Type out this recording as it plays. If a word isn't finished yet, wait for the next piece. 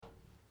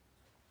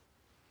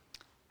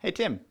Hey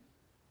Tim,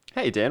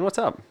 Hey Dan, what's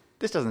up?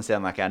 this doesn't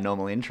sound like our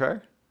normal intro.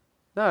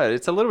 No,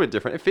 it's a little bit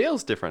different. It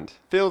feels different.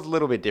 Feels a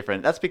little bit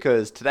different. That's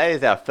because today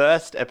is our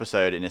first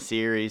episode in a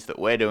series that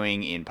we're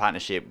doing in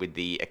partnership with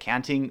the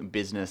Accounting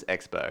Business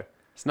Expo.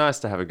 It's nice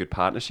to have a good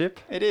partnership.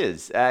 It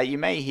is. You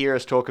may hear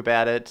us talk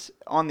about it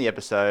on the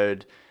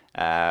episode,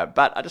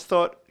 but I just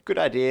thought, good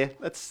idea.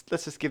 Let's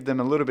just give them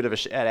a little bit of a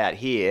shout out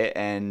here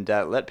and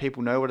let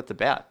people know what it's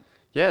about.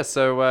 Yeah,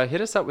 so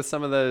hit us up with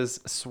some of those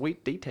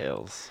sweet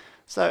details.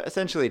 So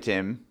essentially,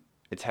 Tim,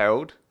 it's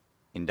held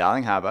in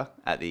Darling Harbour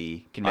at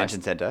the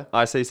Convention Centre.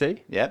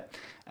 ICC? Yeah,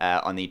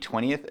 on the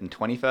 20th and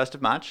 21st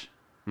of March.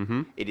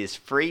 Mm-hmm. It is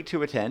free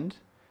to attend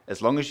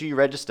as long as you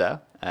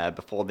register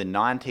before the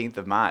 19th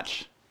of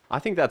March. I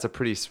think that's a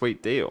pretty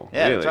sweet deal.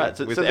 Yeah, really, that's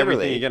right. with So everything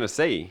literally- you're going to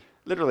see.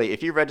 Literally,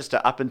 if you register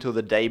up until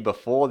the day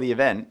before the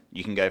event,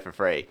 you can go for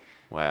free.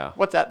 Wow.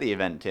 What's at the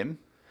event, Tim?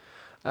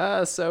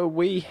 So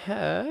we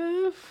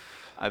have...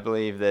 I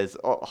believe there's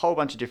a whole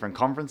bunch of different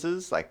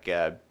conferences like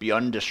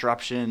Beyond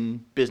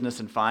Disruption, Business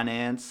and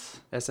Finance.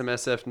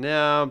 SMSF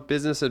Now,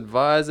 Business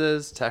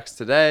Advisors, Tax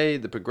Today,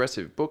 The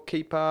Progressive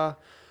Bookkeeper,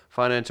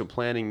 Financial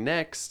Planning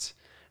Next.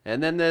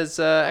 And then there's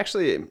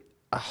actually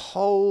a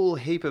whole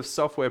heap of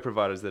software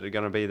providers that are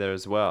going to be there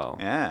as well.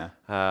 Yeah.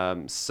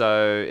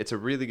 So it's a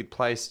really good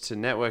place to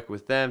network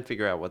with them,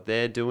 figure out what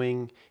they're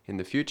doing in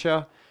the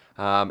future,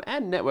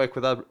 and network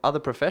with other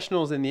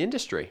professionals in the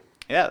industry.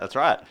 Yeah, that's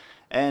right.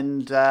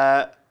 And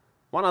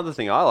One other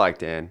thing I like,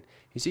 Dan,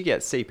 is you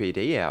get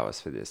CPD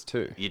hours for this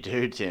too. you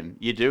do, Tim.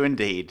 You do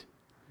indeed.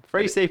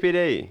 Free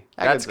CPD.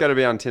 How That's good's got to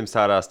be on Tim's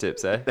Hard Ass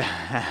Tips, eh?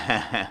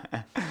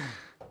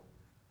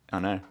 Oh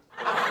no.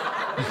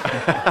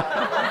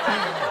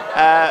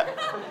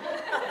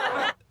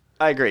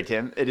 I agree,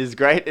 Tim. It is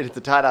great. It's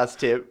a tight ass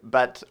tip,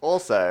 but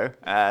also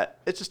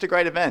it's just a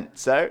great event.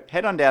 So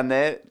head on down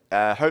there.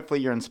 Hopefully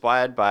you're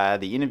inspired by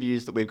the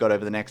interviews that we've got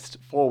over the next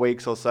 4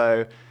 weeks or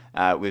so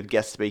with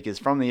guest speakers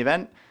from the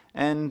event.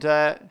 And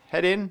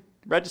head in,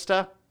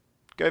 register,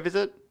 go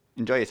visit,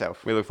 enjoy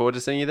yourself. We look forward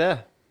to seeing you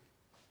there.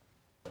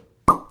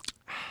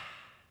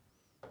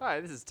 Hi,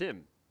 this is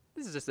Tim.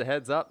 This is just a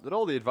heads up that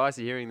all the advice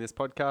you're hearing in this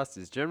podcast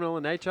is general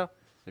in nature.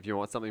 If you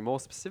want something more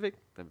specific,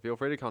 then feel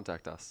free to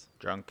contact us.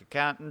 Drunk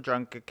accountant,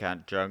 drunk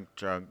accountant, drunk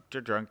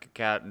accountant, drunk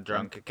accountant,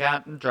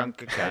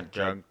 drunk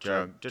accountant,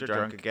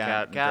 drunk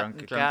accountant,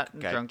 drunk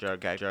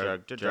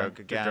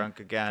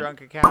accountant,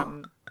 drunk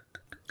accountant.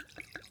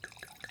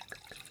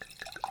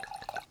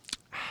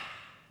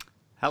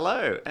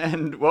 Hello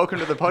and welcome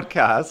to the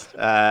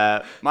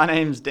podcast. My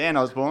name's Dan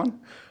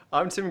Osborne,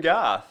 I'm Tim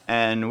Garth.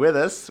 and with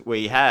us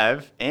we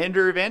have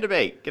Andrew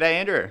Vanderbeek. G'day,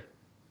 Andrew.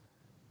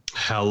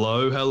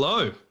 Hello.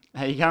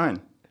 How you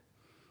going?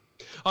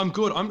 I'm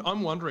good.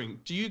 I'm wondering,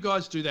 do you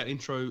guys do that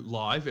intro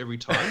live every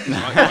time?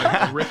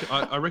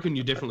 I reckon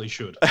you definitely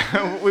should.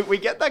 We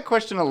get that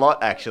question a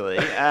lot, actually.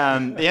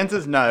 The answer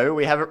is no.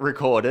 We have it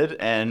recorded,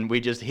 and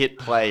we just hit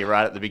play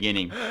right at the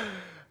beginning.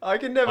 I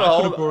can never I could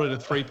have hold... brought in a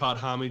 3-part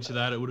harmony to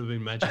that. It would have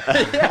been magic.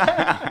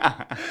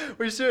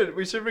 We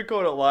should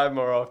record it live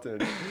more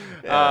often.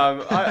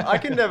 I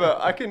can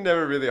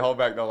never really hold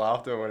back the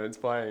laughter when it's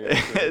playing.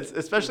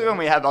 Especially when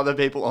we have other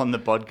people on the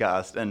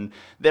podcast, and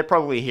they're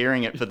probably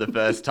hearing it for the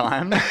first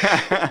time.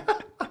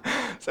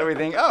 So we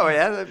think, oh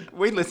yeah,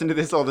 we listen to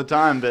this all the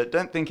time, but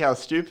don't think how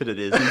stupid it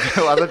is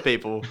until other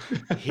people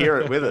hear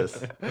it with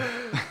us.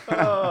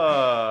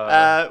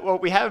 Well,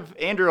 we have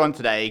Andrew on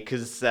today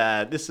because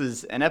this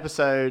is an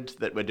episode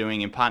that we're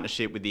doing in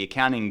partnership with the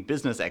Accounting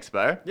Business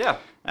Expo. Yeah.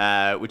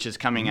 Which is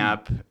coming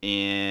up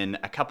in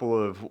a couple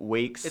of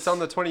weeks. It's on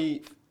the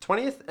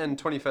 20th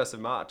and 21st of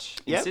March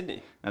in Yep.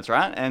 Sydney. That's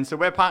right. And so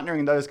we're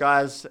partnering those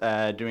guys,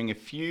 doing a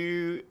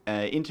few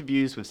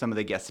interviews with some of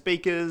the guest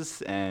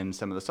speakers and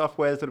some of the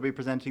softwares that will be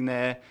presenting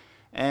there.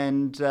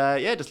 And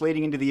just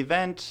leading into the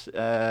event,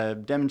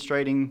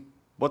 demonstrating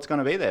what's going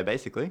to be there,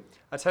 basically.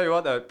 I tell you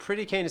what, though,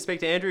 pretty keen to speak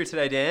to Andrew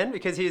today, Dan,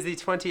 because he is the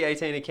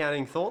 2018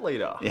 Accounting Thought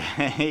Leader.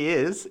 Yeah, he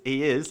is.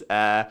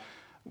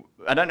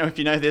 I don't know if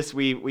you know this.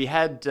 We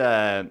had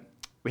Trent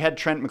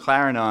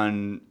McLaren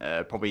on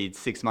probably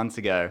 6 months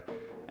ago,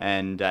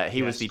 and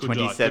he was the good guy,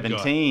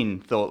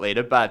 2017 thought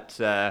leader. But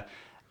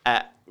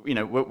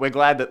we're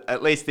glad that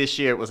at least this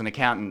year it was an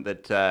accountant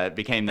that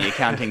became the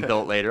accounting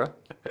thought leader.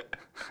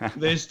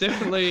 There's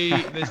definitely.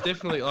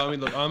 I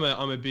mean, look, I'm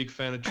a big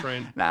fan of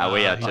Trent. Nah,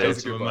 we are He too.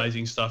 does some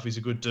amazing stuff. He's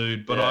a good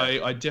dude. But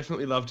Yeah. I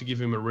definitely love to give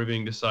him a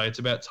ribbing to say it's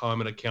about time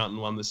an accountant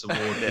won this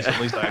award. Because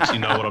at least I actually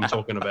know what I'm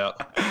talking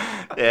about.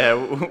 Yeah,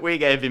 we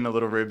gave him a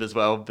little rib as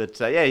well. But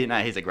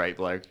he's a great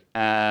bloke.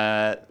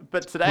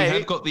 But today We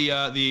have got the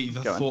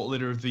Go on. thought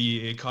leader of the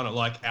year kind of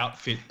like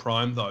outfit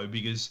prime though,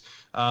 because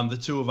the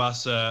two of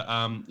us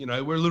are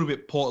we're a little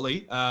bit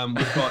portly.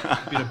 We've got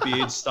a bit of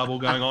beard stubble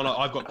going on.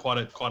 I've got quite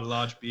a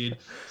large beard.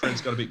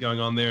 Trent's got a bit going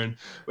on there, and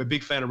we're a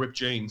big fan of ripped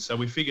jeans. So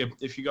we figure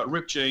if you got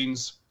ripped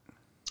jeans,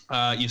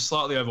 you're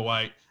slightly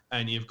overweight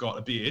and you've got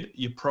a beard,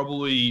 you're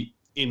probably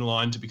in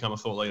line to become a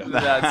thought leader.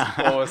 That's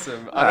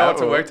awesome. I know what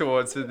to work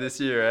towards for this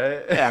year,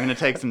 eh? Yeah, I'm going to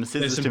take some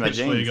scissors There's to some my tips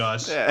for you jeans.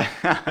 guys.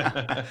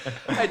 Yeah.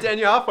 Hey, Dan,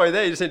 you're halfway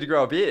there. You just need to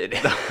grow a beard.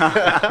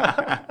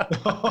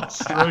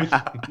 Smooth.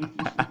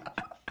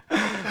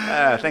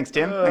 Thanks,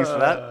 Tim. Thanks for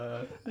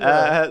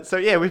that. So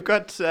yeah, we've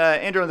got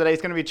Andrew on today.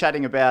 He's going to be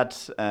chatting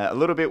about a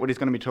little bit what he's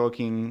going to be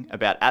talking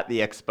about at the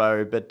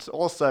expo, but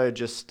also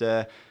just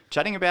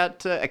chatting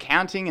about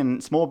accounting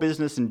and small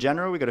business in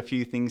general. We've got a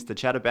few things to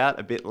chat about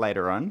a bit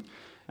later on.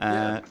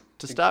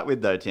 To start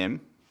with, though, Tim,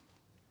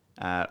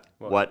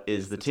 what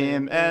is the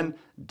Tim and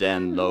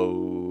Dan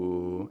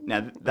Low?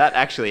 Now, that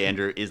actually,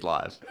 Andrew, is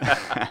live.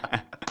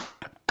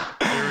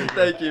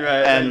 Thank you,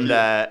 mate.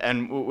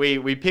 And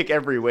we pick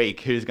every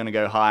week who's going to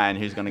go high and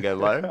who's going to go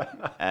low.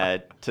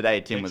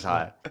 Today, Tim was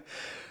high.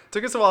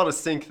 Took us a while to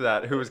sync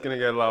that, who was going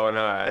to go low and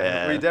high.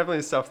 Yeah. We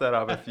definitely stuffed that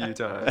up a few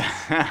times.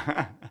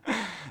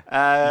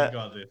 You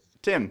got this.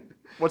 Tim,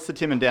 what's the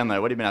Tim and Dan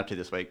Low? What have you been up to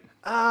this week?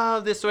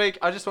 This week,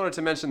 I just wanted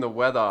to mention the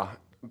weather.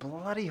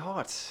 Bloody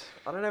hot.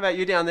 I don't know about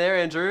you down there,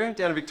 Andrew.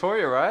 Down in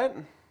Victoria, right?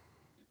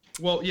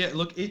 Well, yeah.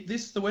 Look,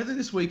 the weather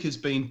this week has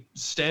been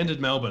standard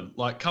Melbourne.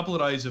 Like, couple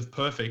of days of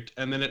perfect,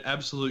 and then it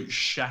absolute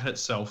shat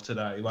itself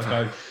today. Like,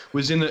 I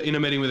was in a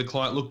meeting with a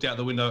client, looked out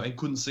the window, and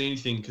couldn't see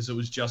anything because it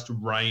was just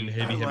rain,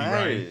 heavy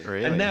rain.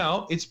 Really? And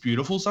now it's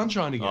beautiful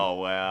sunshine again. Oh,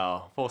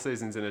 wow. 4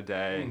 seasons in a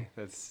day.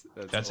 That's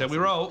That's how we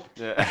roll.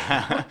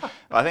 Yeah.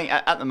 I think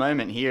at the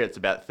moment here it's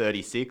about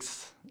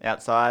 36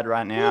 outside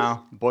right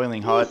now,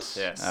 boiling hot.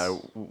 Yes.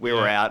 We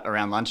were out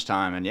around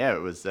lunchtime, and yeah,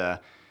 it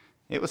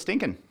was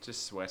stinking.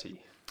 Just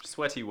sweaty.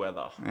 Sweaty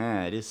weather.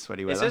 Yeah, it is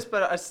sweaty weather.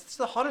 It's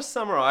the hottest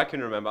summer I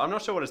can remember. I'm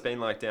not sure what it's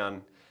been like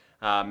down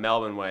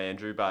Melbourne way,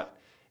 Andrew, but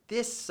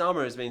this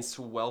summer has been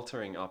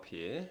sweltering up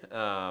here.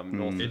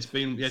 North It's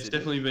Sydney.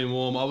 definitely been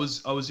warm. I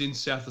was in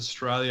South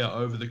Australia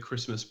over the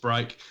Christmas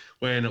break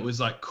when it was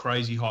like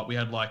crazy hot.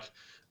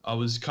 I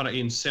was kind of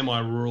in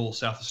semi-rural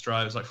South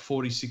Australia. It was like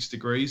 46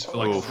 degrees for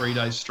like 3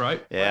 days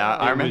straight. Yeah,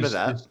 I remember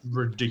that. It's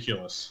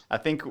ridiculous. I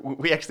think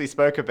we actually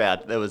spoke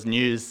about, there was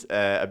news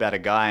about a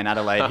guy in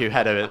Adelaide who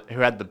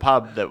had the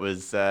pub that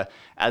was,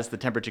 as the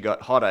temperature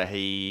got hotter,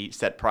 he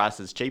set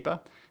prices cheaper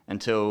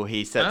until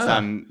he set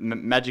some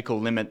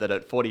magical limit that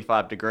at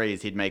 45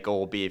 degrees he'd make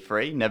all beer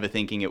free, never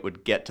thinking it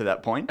would get to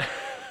that point.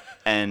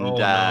 And No.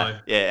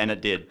 yeah, and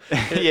it did.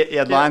 He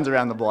had lines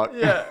around the block.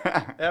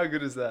 Yeah. How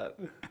good is that?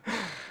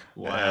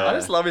 Wow. I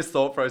just love his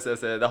thought process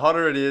there. The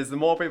hotter it is, the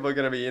more people are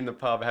going to be in the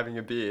pub having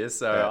a beer.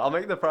 So I'll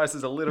make the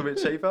prices a little bit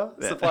cheaper.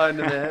 Supply and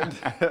demand.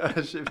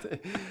 Shifting.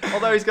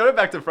 Although he's got it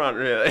back to front,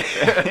 really.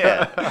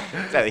 Yeah,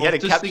 exactly. He had to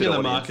Just think capture of the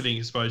audience. marketing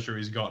exposure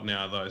he's got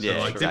now, though. So Yeah,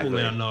 people exactly.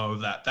 now know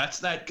that. That's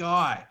that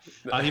guy.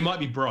 He might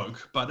be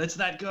broke, but it's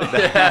that guy.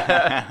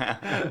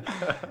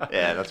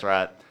 Yeah, that's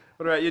right.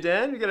 What about you,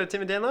 Dan? You got a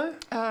Tim and Dan Low?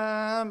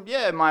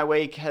 Yeah, my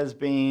week has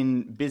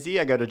been busy.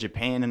 I go to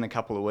Japan in a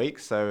couple of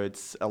weeks, so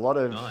it's a lot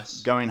of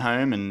Nice. going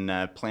home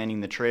and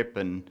planning the trip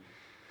and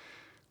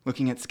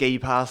looking at ski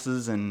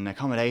passes and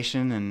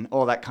accommodation and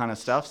all that kind of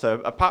stuff. So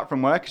apart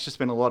from work, it's just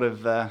been a lot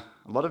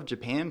of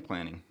Japan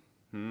planning,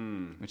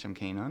 which I'm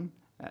keen on.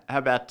 How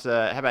about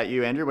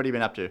you, Andrew? What have you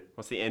been up to?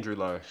 What's the Andrew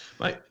Low?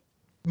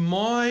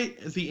 Mate,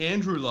 the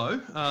Andrew Low,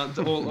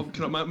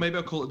 or maybe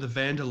I'll call it the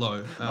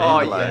Vanderlow.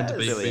 yeah, to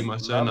be silly. my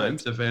Love surname,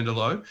 it. the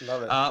Vanderlow.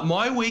 Love it.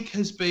 My week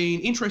has been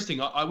interesting.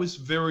 I was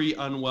very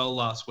unwell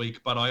last week,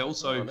 but I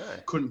also Oh, no.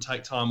 couldn't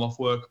take time off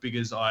work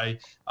because I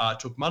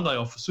took Monday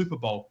off for Super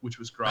Bowl, which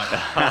was great.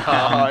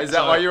 Is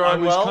that why you're I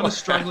unwell? was kind of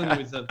struggling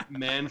with the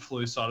man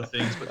flu side of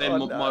things, but then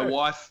Oh, my no.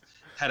 wife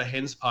had a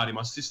hens party.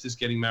 My sister's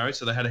getting married,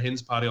 so they had a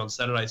hens party on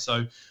Saturday.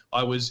 So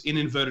I was in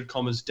inverted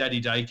commas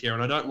daddy daycare,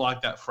 and I don't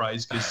like that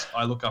phrase because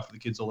I look after the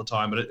kids all the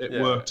time, but it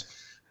Yeah. worked.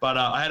 But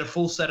I had a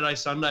full Saturday,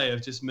 Sunday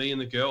of just me and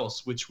the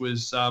girls, which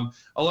was a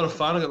lot of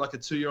fun. I got like a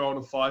 2-year-old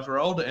and a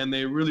 5-year-old, and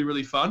they're really,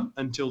 really fun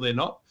until they're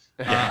not.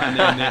 And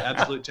then they're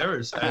absolute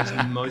terrors, as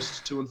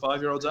most 2 and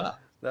 5-year-olds are.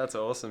 That's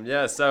awesome.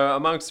 Yeah, so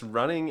amongst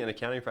running and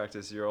accounting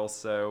practice, you're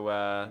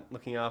also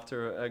looking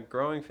after a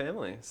growing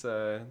family.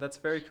 So that's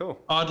very cool.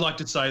 I'd like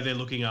to say they're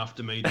looking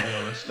after me, to be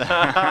honest.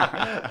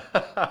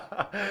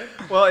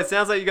 Well, it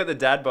sounds like you got the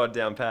dad bod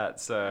down pat.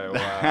 So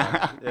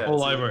yeah, All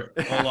so- over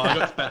it. I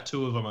got about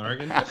 2 of them, I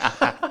reckon.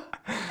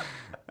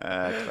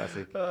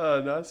 Classic.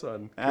 Oh, nice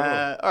one. Cool.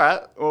 All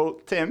right. Well,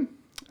 Tim,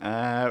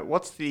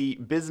 what's the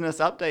business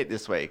update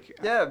this week?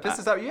 Yeah,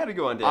 business up. You had a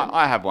good one, Dan.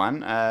 I have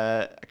one.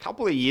 A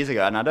couple of years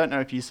ago, and I don't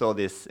know if you saw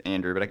this,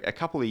 Andrew, but a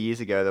couple of years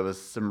ago there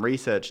was some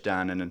research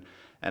done, and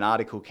an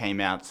article came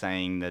out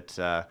saying that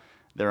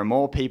there are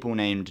more people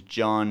named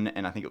John,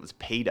 and I think it was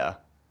Peter,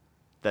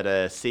 that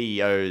are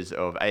CEOs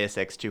of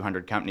ASX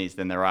 200 companies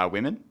than there are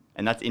women,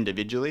 and that's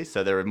individually.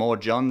 So there are more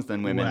Johns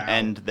than women, Wow.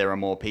 and there are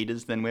more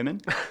Peters than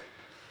women.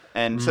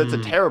 And so it's a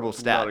terrible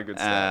stat. Not a good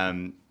stat.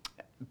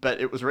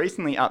 But it was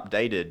recently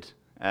updated,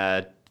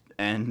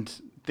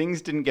 and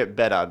things didn't get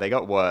better. They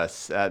got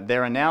worse.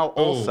 There are now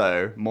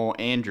also more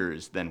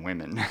Andrews than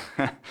women.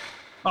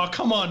 Oh,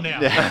 come on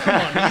now. Yeah. Come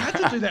on. You had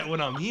to do that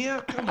when I'm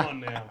here. Come on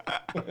now.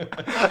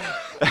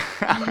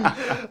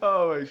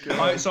 Oh my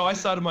god. So I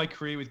started my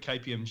career with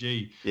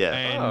KPMG. Yeah.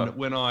 And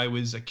when I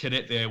was a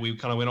cadet there, we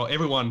kind of went on.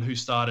 Everyone who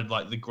started,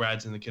 like the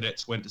grads and the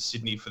cadets, went to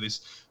Sydney for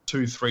this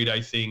 2-3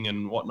 day thing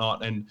and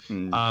whatnot. And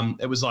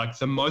it was like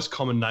the most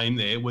common name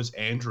there was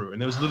Andrew.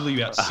 And there was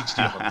literally about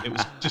 60 of them. It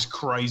was just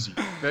crazy.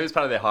 Maybe it's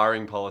part of their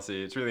hiring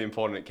policy. It's really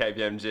important at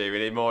KPMG. We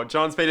need more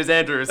John Peters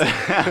Andrews,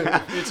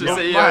 future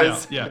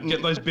CEOs. Yeah,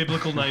 get those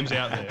biblical names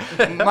out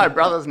there. My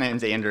brother's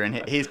name's Andrew,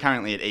 and he's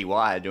currently at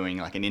EY doing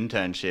like an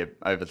internship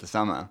over the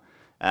summer.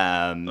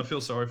 I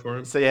feel sorry for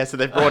him. So yeah, so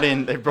they brought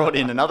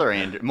in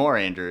another more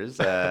Andrews,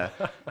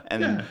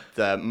 and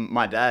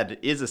my dad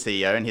is a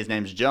CEO, and his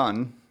name's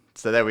John.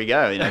 So there we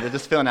go. You know, they're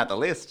just filling out the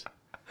list,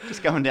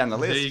 just going down the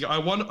list. There you go. I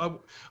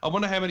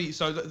wonder how many.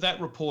 So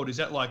that report, is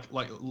that like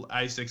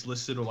ASX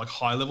listed or like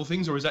high level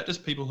things, or is that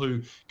just people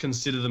who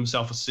consider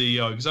themselves a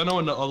CEO? Because I know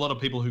a lot of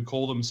people who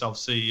call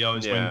themselves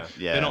CEOs when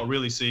they're not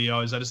really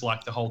CEOs. They just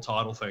like the whole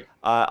title thing.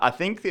 I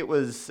think it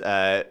was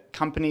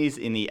companies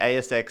in the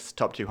ASX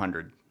top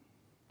 200.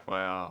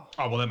 Wow.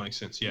 Oh, well, that makes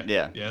sense. Yeah.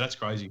 Yeah. Yeah, that's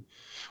crazy.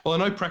 Well, I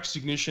know Practice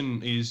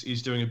Ignition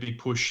is doing a big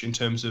push in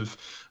terms of,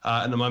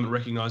 at the moment,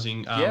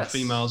 recognising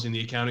females in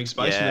the accouning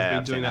space. And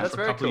they've been doing that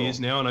for a couple of years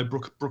now. I know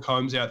Brooke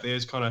Holmes out there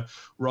is kind of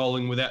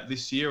rolling with that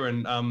this year.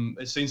 And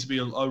it seems to be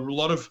there's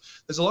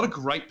a lot of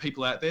great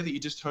people out there that you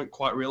just don't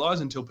quite realise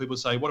until people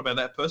say, what about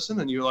that person?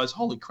 And you realise,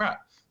 holy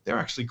crap, they're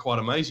actually quite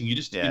amazing.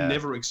 You're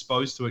never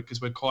exposed to it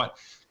because we're quite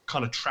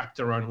kind of trapped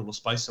in our own little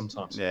space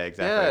sometimes. Yeah,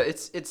 exactly.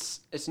 Yeah,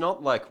 it's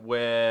not like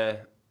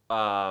we're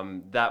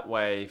that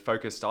way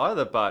focused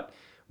either, but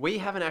we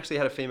haven't actually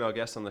had a female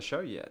guest on the show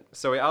yet.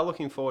 So we are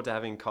looking forward to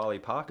having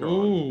Kylie Parker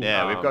on.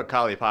 Yeah, we've got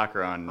Kylie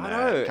Parker on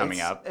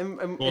coming up. And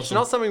Awesome. It's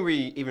not something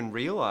we even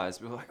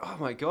realised. We were like, oh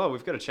my God,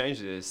 we've got to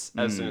change this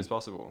as soon as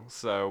possible.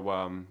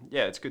 So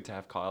yeah, it's good to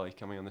have Kylie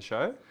coming on the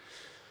show.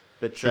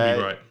 But Should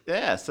be great.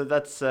 Yeah, so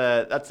that's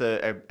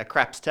a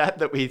craps tap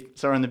that we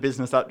saw in the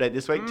business update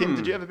this week. Tim,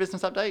 did you have a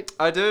business update?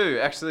 I do,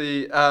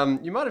 actually.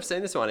 You might have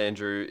seen this one,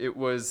 Andrew. It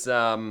was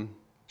on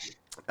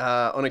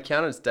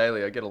Accountants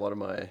Daily. I get a lot of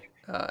my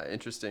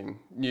interesting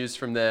news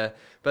from there.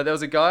 But there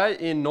was a guy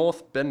in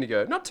North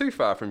Bendigo, not too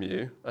far from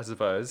you, I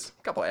suppose,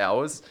 a couple of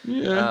hours.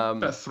 Yeah,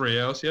 about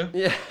 3 hours, yeah.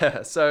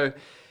 Yeah, so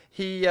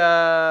he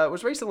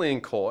was recently in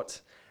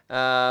court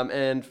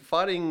and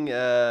fighting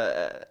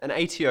an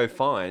ATO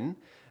fine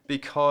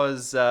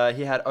because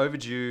he had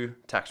overdue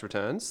tax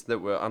returns that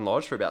were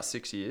unlodged for about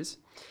 6 years.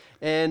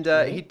 And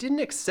he didn't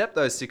accept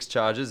those 6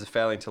 charges of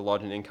failing to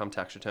lodge an income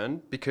tax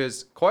return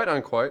because, quote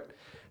unquote,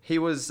 he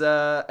was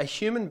a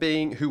human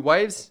being who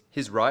waives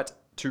his right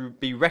to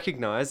be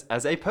recognized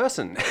as a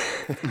person.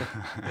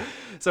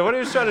 So what he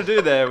was trying to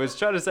do there was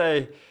try to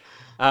say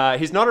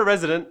he's not a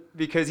resident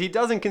because he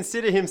doesn't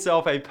consider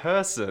himself a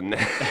person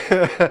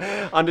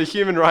under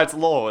human rights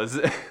laws.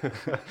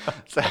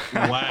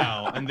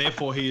 Wow, and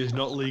therefore he is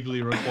not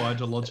legally required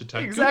to lodge a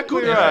tax.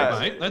 Exactly Good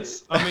right.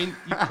 mate.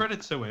 You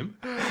credit to him.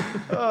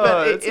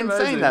 But in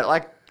amazing. saying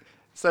that,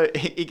 so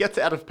he gets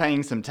out of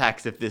paying some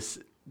tax if this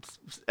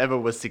ever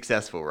was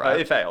successful, right?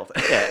 It failed.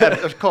 Yeah,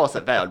 of course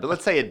it failed, but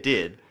let's say it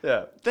did.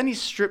 Yeah. Then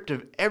he's stripped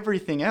of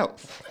everything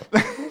else.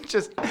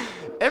 Just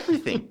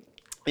everything.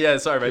 Yeah,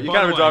 sorry, mate. You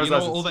By can't the have a driver's way,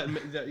 license. all that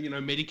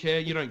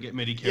Medicare, you don't get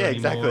Medicare Yeah,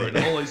 anymore. exactly.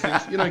 And all these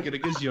things, you don't get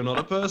it because you're not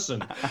a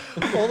person.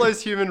 All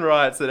those human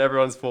rights that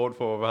everyone's fought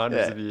for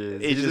hundreds Yeah. of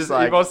years. He's He just he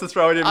like, wants to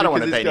throw it in I don't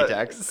because wanna he's pay any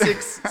got tax.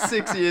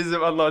 six years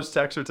of unlodged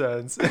tax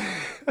returns.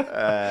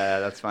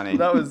 That's funny.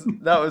 That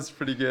was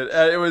pretty good.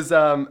 It was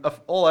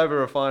all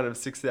over a fine of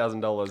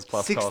 $6,000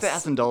 plus costs.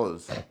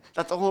 $6,000.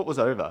 That's all it was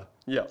over.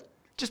 Yeah.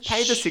 Just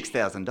pay the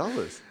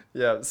 $6,000.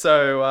 Yeah,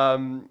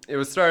 so it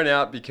was thrown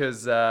out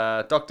because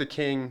Dr.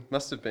 King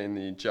must have been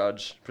the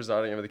judge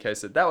presiding over the case,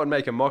 said that would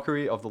make a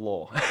mockery of the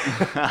law.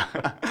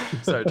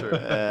 So true.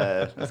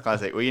 That's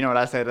classic. Well, you know what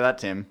I say to that,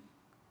 Tim?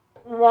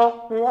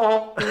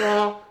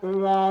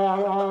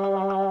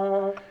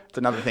 It's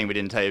another thing we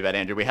didn't tell you about,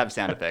 Andrew. We have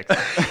sound effects.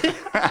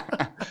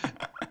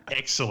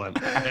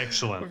 Excellent.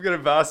 We've got a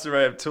vast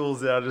array of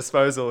tools at our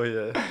disposal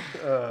here.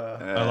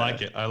 I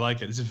like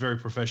it. This is very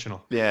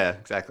professional. Yeah,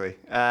 exactly.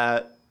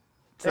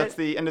 So that's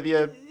the end of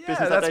your business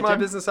Yeah, that's update, my Tim?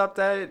 business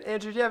update.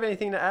 Andrew, do you have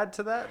anything to add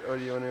to that? Or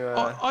do you want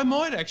to... I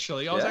might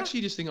actually. I was Yeah?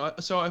 actually just thinking. I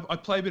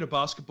play a bit of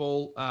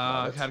basketball.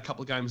 I had a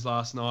couple of games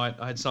last night.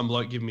 I had some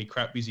bloke giving me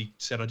crap because he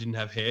said I didn't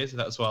have hair, so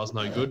that's why I was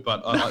no good.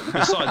 But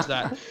besides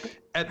that,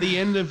 at the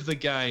end of the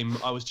game,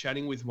 I was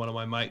chatting with one of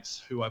my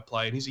mates who I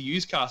play, and he's a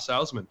used car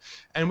salesman.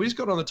 And we just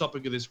got on the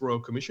topic of this Royal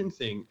Commission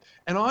thing,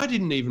 and I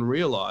didn't even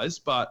realise,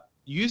 but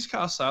used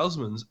car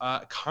salesmen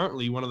are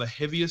currently one of the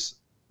heaviest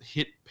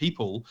hit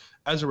people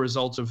as a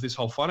result of this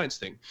whole finance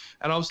thing.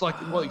 And I was like,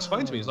 well,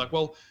 explain to me. He's like,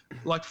 well,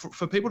 like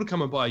for people to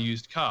come and buy a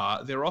used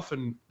car, they're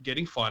often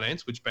getting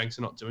finance, which banks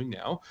are not doing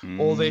now,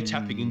 or they're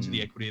tapping into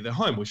the equity of their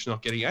home, which they're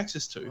not getting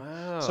access to.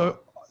 Wow. So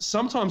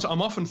sometimes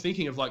I'm often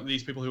thinking of like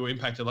these people who are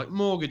impacted, like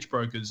mortgage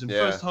brokers and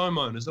first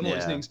homeowners and all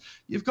these things.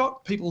 You've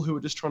got people who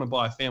are just trying to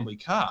buy a family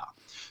car.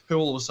 who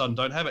all of a sudden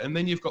don't have it. And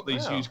then you've got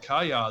these Wow. used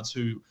car yards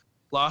who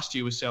last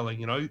year were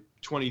selling,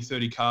 20,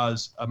 30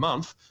 cars a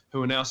month,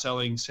 who are now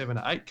selling 7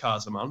 to 8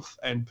 cars a month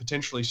and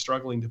potentially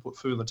struggling to put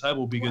food on the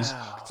table because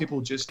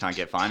people just Can't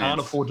get finance. can't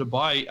afford to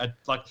buy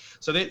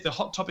so the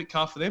hot topic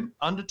car for them,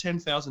 under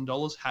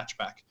 $10,000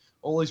 hatchback.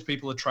 All these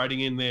people are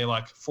trading in their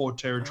like Ford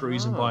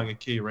Territories and buying a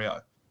Kia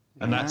Rio.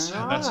 And that's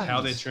how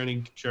they're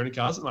churning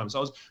cars at the moment. So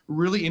I was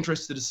really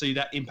interested to see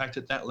that impact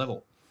at that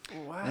level.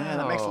 Wow. Yeah,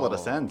 that makes a lot of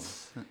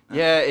sense.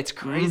 Yeah, it's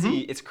crazy.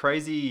 It's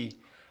crazy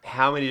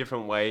how many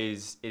different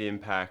ways it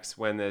impacts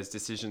when there's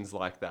decisions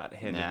like that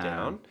handed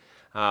down.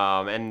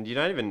 And you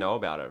don't even know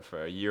about it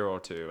for a year or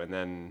two. And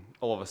then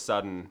all of a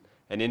sudden,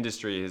 an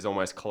industry has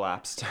almost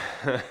collapsed.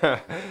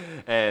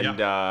 And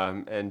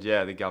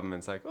the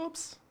government's like,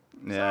 oops.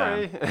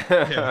 Yeah.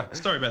 Yeah,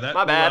 sorry about that.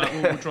 My bad.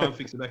 We'll try and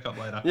fix it back up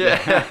later.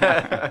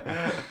 Yeah.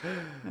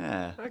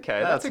 Yeah.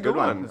 Okay, that's a good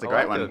one. That's a I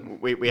great liked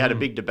one. We had a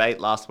big debate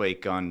last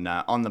week on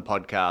the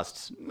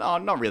podcast. No,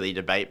 not really a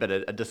debate, but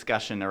a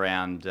discussion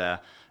around the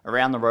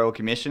Royal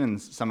Commission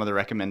and some of the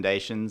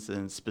recommendations,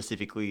 and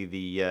specifically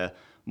the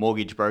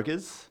mortgage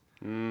brokers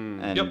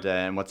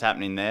and what's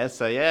happening there.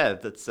 So yeah,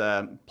 that's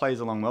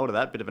plays along well to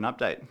that. Bit of an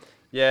update.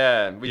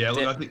 Yeah. Look,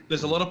 I think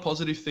there's a lot of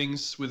positive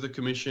things with the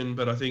commission,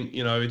 but I think,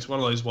 it's one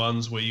of those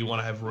ones where you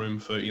want to have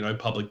room for,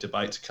 public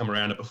debate to come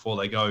around it before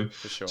they go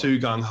too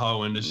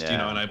gung-ho and just,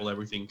 enable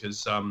everything.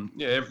 Because,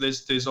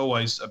 there's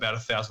always about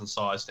 1,000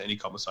 sides to any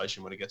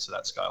conversation when it gets to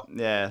that scale.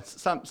 Yeah,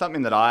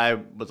 something that I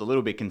was a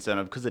little bit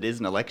concerned of, because it is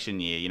an election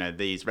year.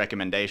 These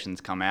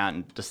recommendations come out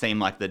and just seem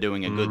like they're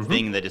doing a good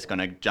thing. They're just going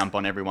to jump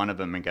on every one of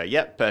them and go,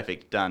 yep,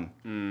 perfect, done.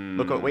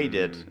 Look what we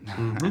did.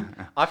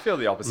 I feel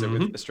the opposite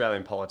with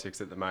Australian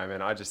politics at the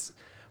moment.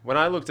 When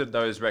I looked at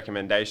those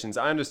recommendations,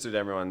 I understood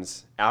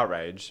everyone's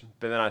outrage,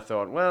 but then I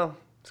thought, well,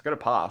 it's got to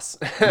pass.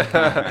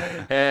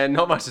 And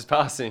not much is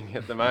passing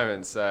at the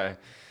moment. So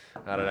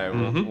I don't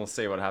know. We'll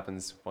see what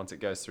happens once it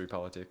goes through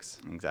politics.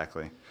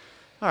 Exactly.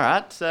 All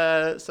right.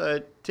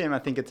 So Tim, I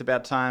think it's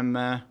about time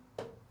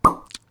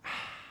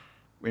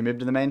we move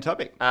to the main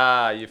topic.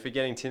 You're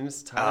forgetting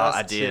Tim's tight ass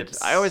I did.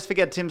 tips. I always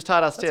forget Tim's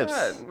tight ass tips.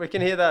 That's right. We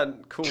can hear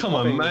that cool Come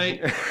on, popping.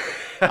 mate.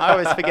 I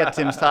always forget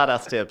Tim's tight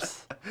ass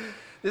tips.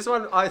 This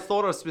one I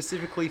thought of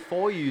specifically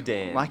for you,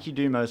 Dan. Like you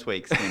do most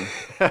weeks, Tim.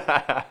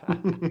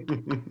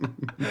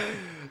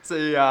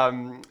 See,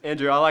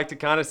 Andrew, I like to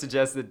kind of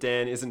suggest that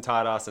Dan isn't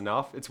tight ass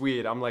enough. It's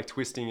weird. I'm like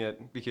twisting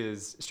it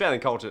because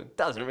Australian culture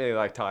doesn't really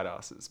like tight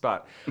asses.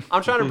 But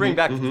I'm trying to bring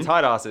back the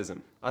tight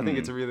assism. I think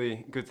it's a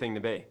really good thing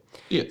to be.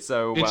 Yeah.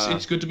 So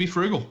it's good to be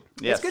frugal.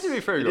 Yes, it's good to be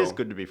frugal. It is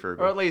good to be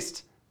frugal. Or at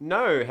least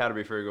know how to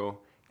be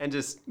frugal. And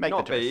just Make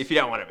not the choice. be if you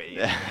don't want to be.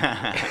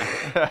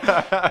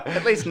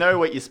 At least know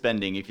what you're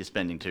spending if you're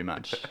spending too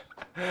much.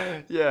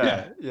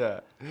 Yeah.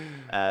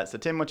 So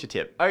Tim, what's your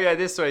tip? Okay,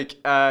 this week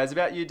is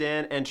about you,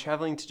 Dan, and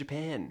traveling to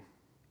Japan.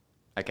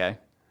 Okay.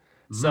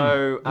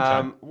 So,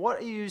 what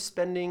are you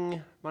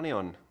spending money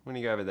on when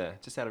you go over there?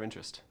 Just out of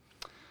interest.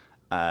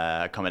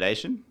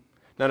 Accommodation,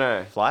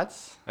 No.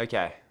 flights,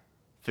 Okay.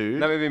 food.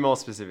 Let me be more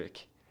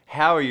specific.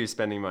 How are you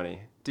spending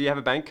money? Do you have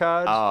a bank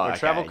card Oh, or a okay.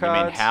 travel card?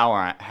 You mean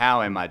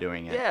how am I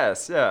doing it?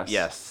 Yes.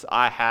 Yes,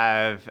 I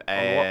have what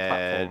a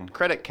platform?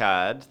 credit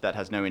card that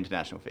has no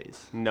international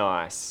fees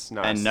Nice.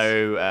 and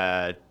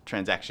no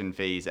transaction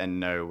fees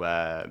and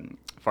no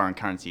foreign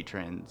currency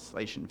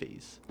translation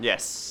fees.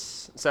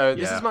 Yes. So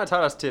this Yeah. is my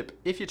tight-ass tip.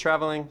 If you're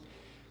traveling,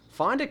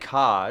 find a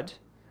card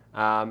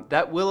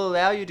that will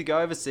allow you to go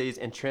overseas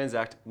and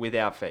transact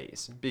without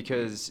fees,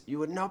 because you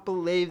would not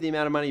believe the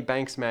amount of money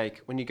banks make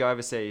when you go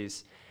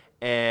overseas.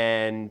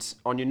 And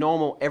on your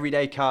normal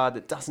everyday card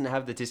that doesn't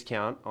have the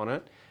discount on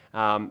it,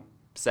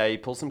 say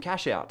pull some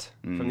cash out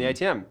from the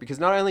ATM. Because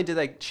not only do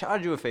they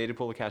charge you a fee to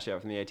pull the cash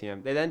out from the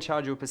ATM, they then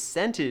charge you a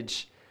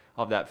percentage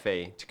of that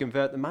fee to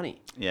convert the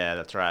money. Yeah,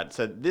 that's right.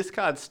 So this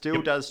card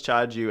still does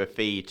charge you a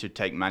fee to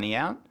take money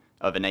out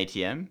of an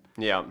ATM.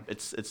 Yeah.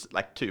 It's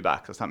like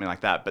 $2 or something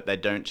like that, but they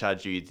don't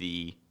charge you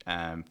the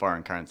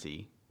foreign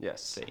currency.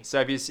 Yes. fee.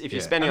 So if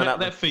you're spending And on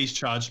that fee's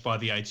charged by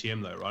the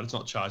ATM though, right? It's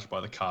not charged by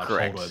the card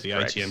Correct, holder. The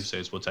correct. ATM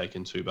says we'll take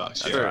in $2.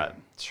 That's Yeah. right.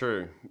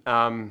 True.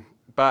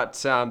 But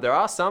there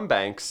are some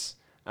banks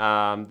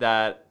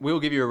that will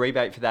give you a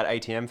rebate for that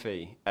ATM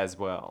fee as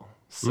well.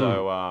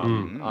 So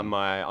on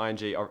my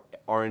ING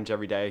Orange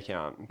Everyday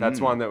account,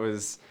 that's one that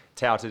was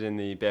touted in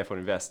the Barefoot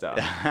Investor.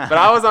 But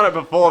I was on it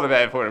before the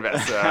Barefoot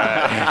Investor.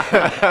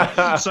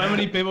 So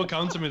many people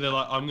come to me, they're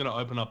like, I'm going to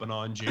open up an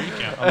ING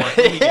account. I'm like,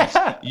 let me guess,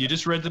 you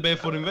just read the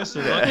Barefoot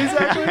Investor, right?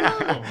 Exactly.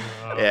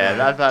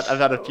 Yeah, I've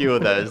had a few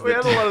of those. We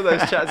had a lot of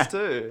those chats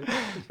too.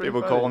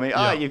 People call me,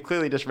 you've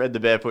clearly just read the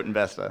Barefoot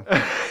Investor.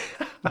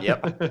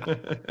 Yep.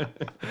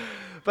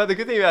 But the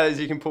good thing about it is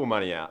you can pull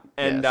money out.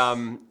 And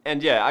Yes.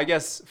 and yeah, I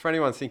guess for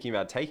anyone thinking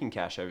about taking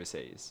cash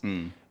overseas,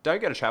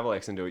 don't go to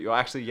TravelX and do it. You'll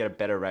actually get a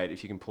better rate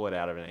if you can pull it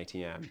out of an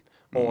ATM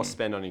or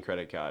spend on your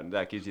credit card.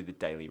 That gives you the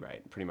daily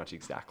rate, pretty much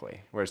exactly.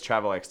 Whereas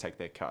TravelX take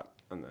their cut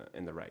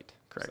in the rate.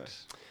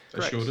 Correct. So,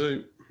 They sure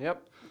do.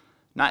 yep.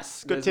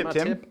 Nice. Good There's tip, my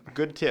Tim. tip.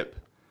 Good tip.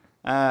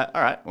 All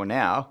right. Well,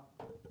 now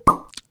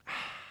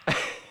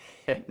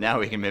Now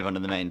we can move on to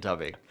the main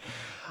topic.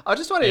 I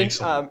just want to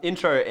Excellent.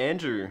 intro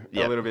Andrew a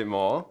Yep. little bit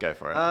more. Go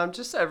for it.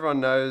 Just so everyone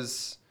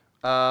knows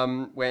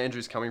where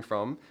Andrew's coming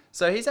from.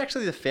 So he's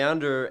actually the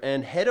founder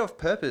and head of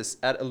purpose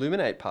at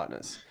Illuminate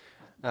Partners,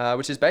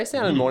 which is based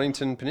down in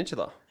Mornington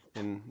Peninsula,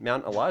 in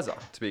Mount Eliza,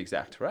 to be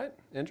exact, right,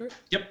 Andrew?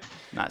 Yep,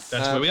 Nice.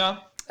 that's where we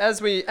are.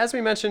 As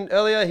we mentioned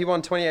earlier, he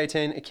won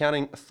 2018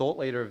 Accounting Thought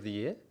Leader of the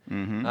Year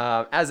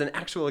as an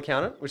actual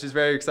accountant, which is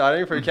very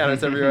exciting for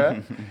accountants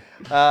everywhere.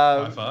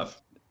 High five.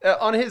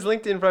 On his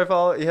LinkedIn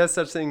profile, he has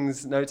such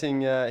things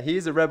noting he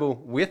is a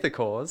rebel with a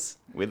cause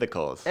With the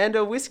cause. and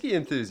a whiskey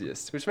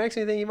enthusiast, which makes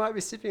me think he might be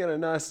sipping on a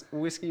nice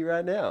whiskey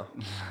right now.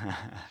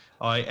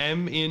 I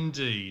am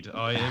indeed.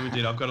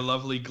 I've got a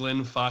lovely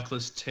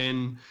Glenfarclas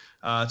 10.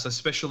 It's a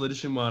special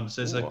edition one.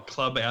 So there's a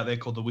club out there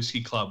called the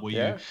Whiskey Club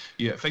where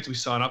you effectively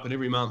sign up, and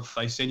every month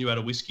they send you out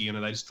a whiskey,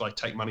 and they just like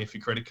take money off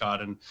your credit card.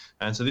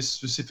 And so this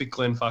specific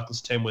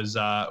Glenfarclas 10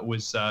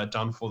 was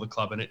done for the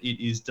club, and it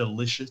is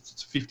delicious.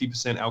 It's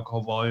 50%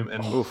 alcohol volume,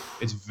 and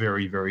it's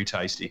very, very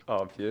tasty.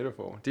 Oh,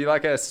 beautiful. Do you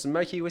like a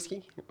smoky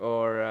whiskey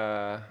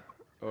or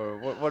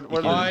what?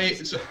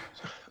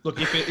 Look,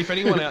 if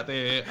anyone out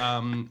there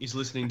is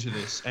listening to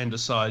this and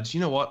decides, you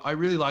know what, I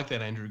really like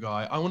that Andrew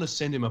guy, I want to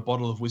send him a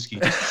bottle of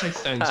whiskey just to say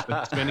thanks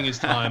for spending his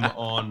time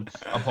on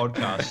a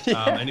podcast.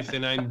 And if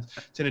their name's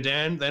Tina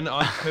Dan, then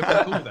I'm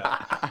perfectly cool with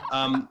that.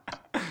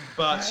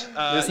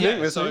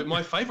 Listening. So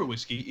my favourite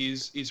whiskey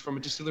is from a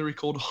distillery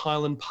called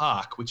Highland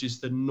Park, which is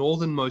the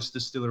northernmost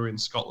distillery in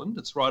Scotland.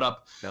 It's right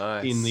up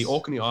in the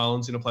Orkney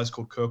Islands in a place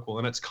called Kirkwall,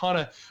 and it's kind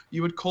of,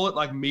 you would call it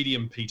like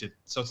medium peated.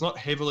 So it's not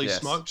heavily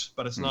smoked,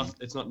 but it's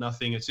not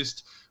nothing. It's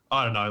just,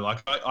 I don't know,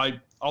 like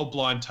I'll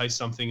blind taste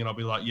something and I'll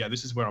be like, yeah,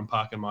 this is where I'm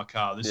parking my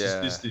car. This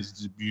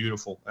is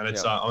beautiful, and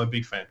it's I'm a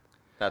big fan.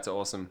 That's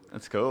awesome.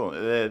 That's cool.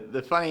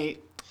 The funny,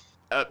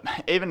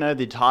 even though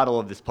the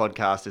title of this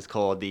podcast is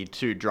called The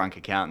Two Drunk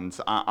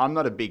Accountants, I'm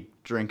not a big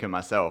drinker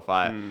myself.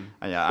 I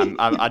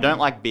don't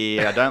like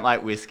beer. I don't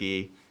like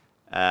whiskey.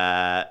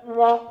 Yeah,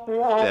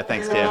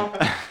 thanks, Tim.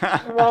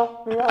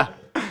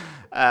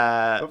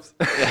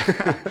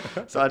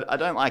 So I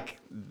don't like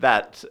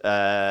that.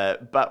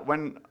 But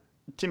when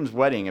Tim's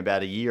wedding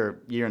about a year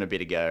and a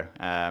bit ago,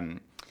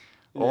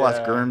 all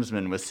us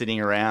groomsmen were sitting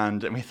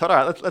around, and we thought,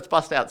 all right, let's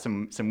bust out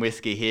some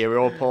whiskey here. We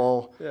all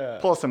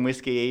pour some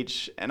whiskey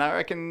each, and I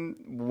reckon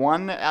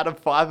 1 out of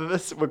 5 of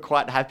us were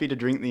quite happy to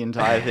drink the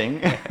entire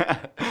thing,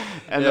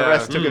 and the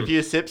rest took a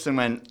few sips and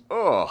went,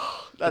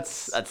 oh,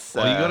 that's.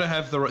 Well, you got to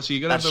have the right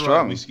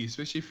strong. whiskey,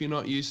 especially if you're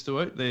not used to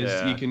it.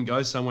 You can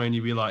go somewhere and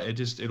you'll be like,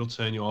 it'll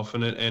turn you off,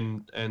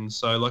 and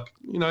so like,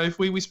 you know, if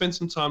we spend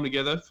some time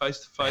together face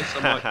to face,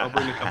 I'll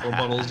bring a couple of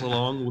bottles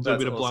along. We'll do a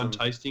bit of blind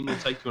tasting. We'll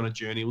take you on a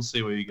journey. We'll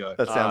see where you go.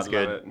 That sounds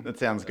good. That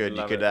sounds good.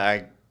 You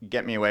could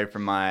get me away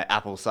from my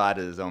apple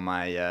ciders or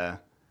my.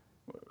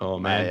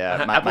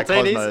 My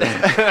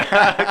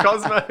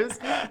Cosmos.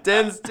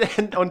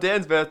 On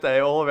Dan's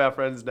birthday, all of our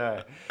friends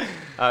know.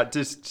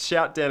 Just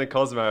shout Dan a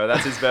Cosmo.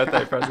 That's his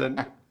birthday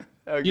present.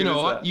 You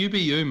know what? You be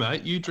you,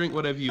 mate. You drink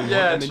whatever you want,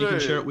 and then you can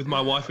share it with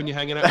my wife when you're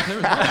hanging out with her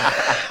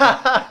as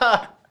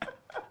well.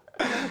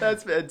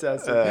 That's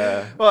fantastic.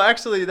 Well,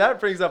 actually, that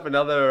brings up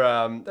another.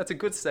 That's a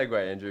good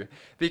segue, Andrew,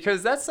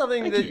 because that's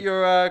something that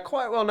you're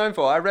quite well known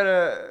for. I read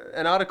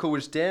an article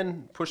which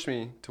Dan pushed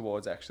me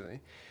towards,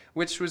 actually,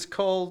 which was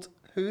called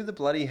 "Who the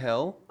Bloody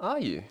Hell Are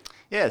You?"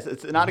 Yes,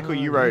 it's an article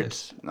you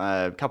wrote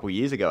a couple of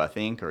years ago, I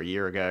think, or a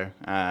year ago.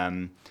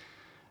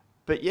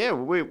 But yeah,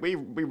 we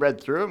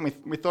read through it and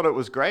we thought it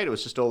was great. It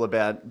was just all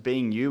about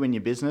being you in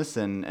your business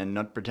and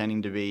not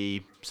pretending to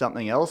be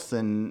something else,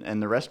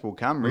 and the rest will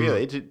come,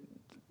 really.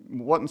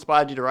 What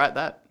inspired you to write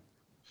that?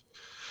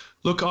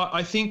 Look,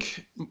 I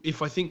think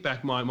if I think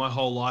back my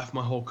whole life,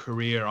 my whole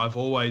career, I've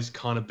always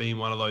kind of been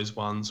one of those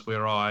ones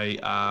where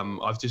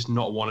I've just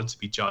not wanted to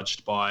be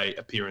judged by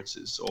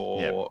appearances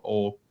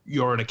or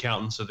you're an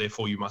accountant, so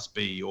therefore you must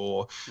be,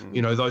 or,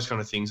 you know, those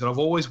kind of things. And I've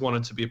always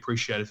wanted to be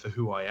appreciated for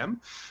who I am.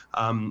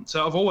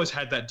 So I've always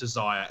had that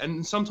desire.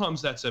 And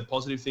sometimes that's a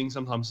positive thing.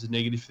 Sometimes it's a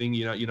negative thing.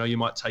 You know, you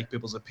might take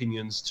people's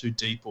opinions too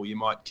deep, or you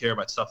might care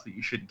about stuff that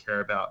you shouldn't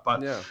care about.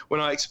 But when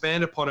I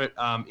expand upon it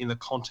in the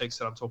context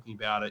that I'm talking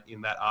about it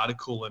in that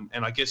article,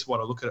 and I guess what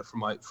I look at it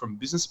from a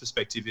business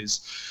perspective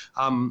is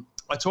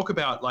I talk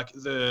about like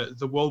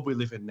the world we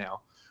live in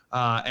now.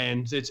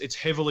 And it's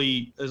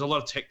heavily, there's a lot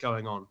of tech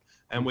going on.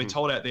 And we're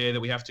told out there that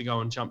we have to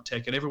go and jump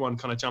tech, and everyone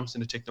kind of jumps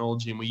into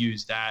technology, and we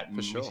use that, and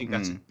we think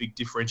that's a big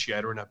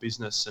differentiator in our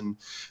business. And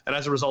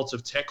as a result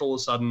of tech, all of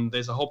a sudden,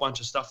 there's a whole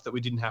bunch of stuff that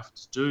we didn't have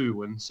to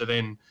do. And so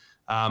then,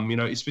 you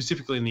know,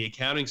 specifically in the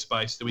accounting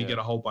space, that we get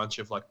a whole bunch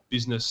of like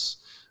business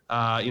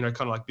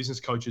kind of like business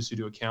coaches who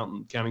do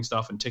accounting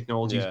stuff and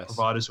technology Yes.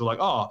 providers who are like,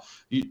 oh,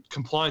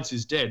 compliance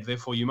is dead,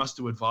 therefore you must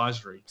do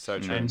advisory. So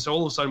true. And so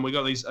all of a sudden we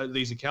got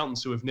these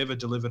accountants who have never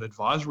delivered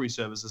advisory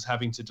services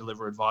having to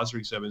deliver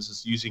advisory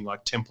services using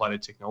like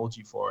templated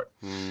technology for it.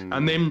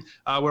 And then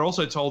we're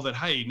also told that,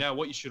 hey, now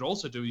what you should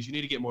also do is you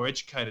need to get more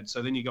educated.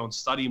 So then you go and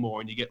study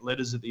more and you get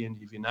letters at the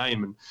end of your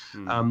name.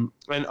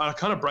 And I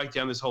kind of break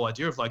down this whole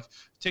idea of like,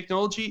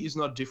 technology is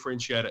not a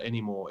differentiator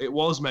anymore. It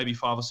was maybe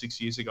 5 or 6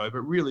 years ago,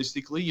 but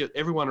realistically,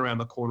 everyone around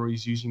the corner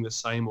is using the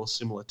same or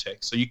similar tech.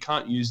 So you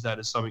can't use that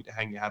as something to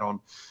hang your hat on.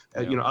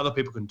 Other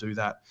people can do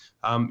that.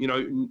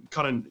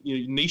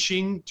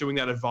 Niching, doing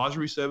that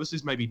advisory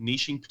services, maybe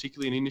niching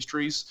particularly in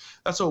industries,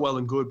 that's all well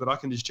and good, but I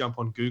can just jump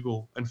on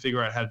Google and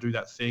figure out how to do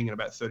that thing in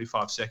about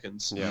 35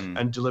 seconds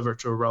and deliver it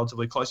to a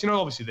relatively close.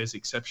 Obviously there's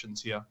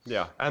exceptions here.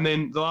 Yeah. And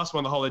then the last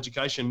one, the whole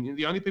education,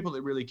 the only people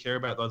that really care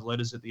about those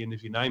letters at the end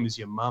of your name is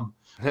your mum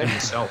and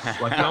yourself.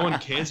 Like no one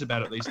cares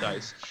about it these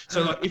days.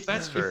 So like if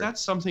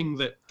that's something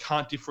that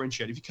can't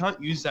differentiate, if you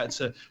can't use that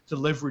to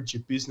leverage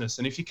your business,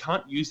 and if you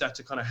can't use that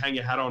to kind of hang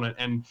your hat on it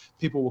and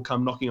people will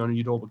come knocking on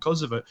your door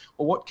because of it,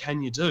 well, what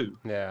can you do?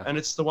 Yeah. And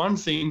it's the one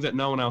thing that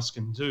no one else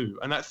can do,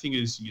 and that thing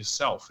is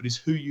yourself. It is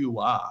who you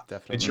are.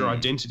 Definitely. It's your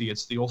identity.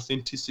 It's the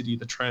authenticity,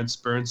 the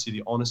transparency,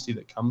 the honesty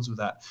that comes with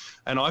that.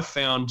 And I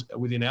found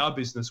within our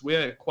business,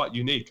 we're quite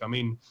unique. I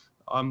mean,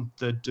 I'm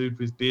the dude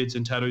with beards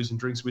and tattoos and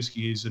drinks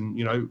whiskeys and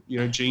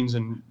jeans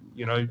and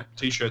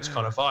t-shirts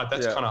kind of vibe.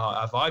 That's kind of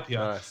our vibe here.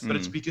 Nice. But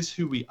it's because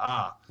who we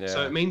are. Yeah.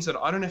 So it means that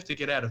I don't have to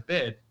get out of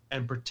bed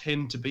and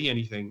pretend to be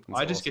anything.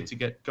 I just get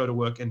to go to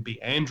work and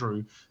be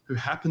Andrew, who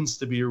happens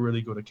to be a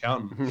really good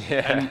accountant.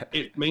 And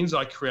it means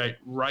I create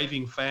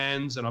raving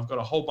fans, and I've got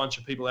a whole bunch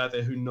of people out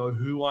there who know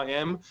who I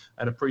am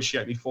and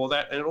appreciate me for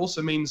that. And it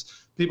also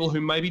means people who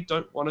maybe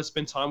don't want to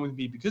spend time with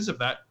me because of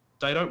that,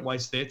 they don't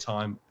waste their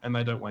time and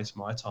they don't waste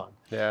my time.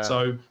 Yeah.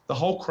 So the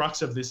whole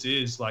crux of this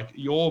is like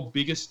your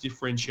biggest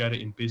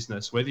differentiator in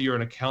business, whether you're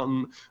an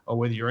accountant or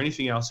whether you're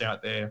anything else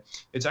out there,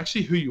 it's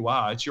actually who you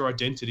are. It's your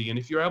identity. And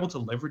if you're able to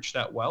leverage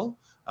that well,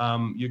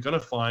 you're going to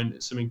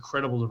find some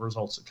incredible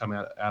results that come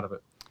out of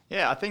it.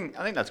 Yeah, I think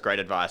that's great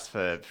advice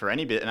for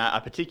any bit, and I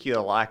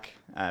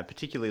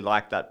particularly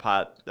like that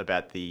part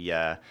about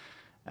the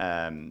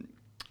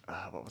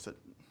what was it?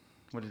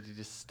 What did you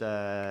just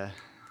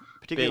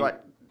particularly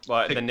like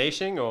the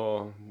niching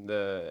or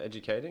the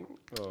educating?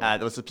 Or? There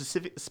was a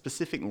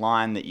specific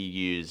line that you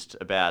used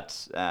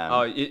about.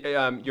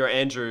 You're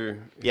Andrew.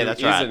 Yeah,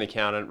 that's is right. an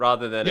accountant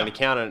rather than an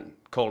accountant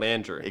called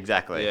Andrew.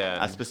 Exactly. Yeah.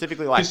 I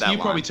specifically like that you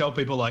line. probably tell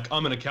people like,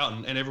 I'm an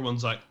accountant, and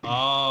everyone's like,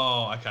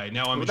 oh, okay,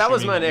 now I'm. Well, that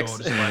was my next.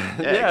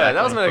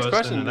 That was my next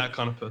question. That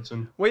kind of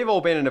person. We've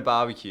all been in a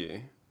barbecue,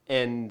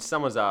 and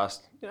someone's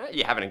asked,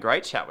 you're having a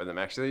great chat with them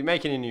actually,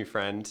 making a new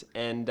friend,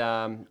 and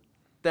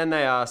then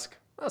they ask,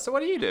 oh, so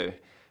what do you do?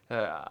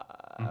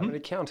 I'm an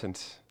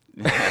accountant.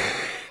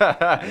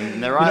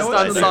 And their eyes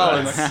start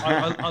silence.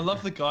 I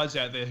love the guys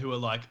out there who are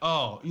like,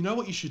 oh, you know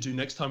what you should do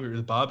next time you're at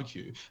the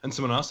barbecue? And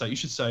someone asks that, you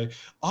should say,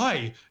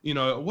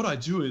 what I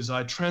do is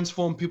I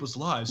transform people's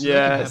lives so they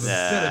can have a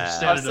better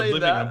standard of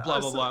living and blah,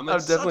 blah, blah. And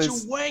that's such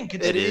a wank.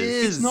 It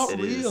is. It's not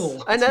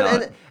real.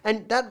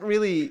 And that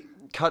really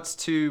cuts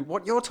to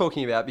what you're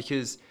talking about,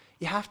 because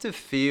you have to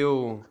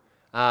feel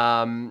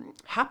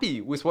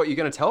happy with what you're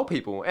going to tell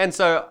people. And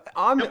so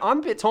I'm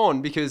a bit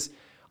torn, because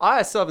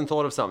I still haven't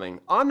thought of something.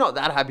 I'm not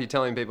that happy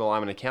telling people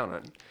I'm an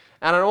accountant.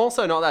 And I'm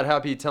also not that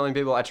happy telling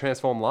people I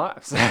transform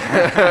lives.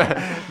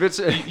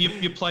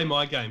 You play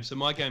my game. So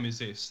my game is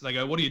this. They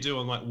go, what do you do?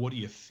 I'm like, what do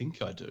you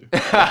think I do? And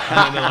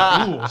then they're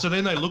like, ooh. So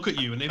then they look at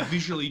you and they're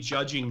visually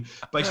judging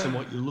based on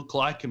what you look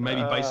like and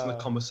maybe based on the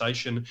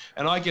conversation.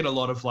 And I get a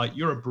lot of like,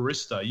 you're a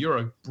barista, you're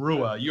a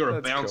brewer, you're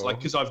a bouncer. Cool. Like,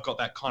 because I've got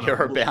that kind of.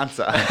 You're a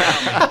bouncer.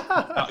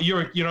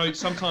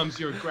 Sometimes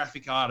you're a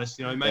graphic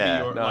artist.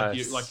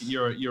 Maybe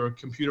you're a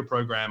computer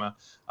programmer.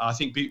 I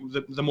think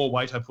the more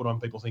weight I put on,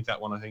 people think that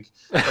one. I think.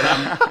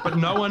 But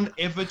no one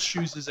ever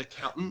chooses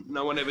accountant.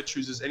 No one ever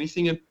chooses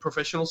anything in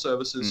professional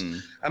services.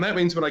 And that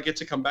means when I get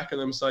to come back and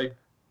them say,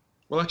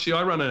 well, actually,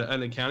 I run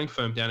an accounting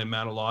firm down in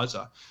Mount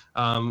Eliza,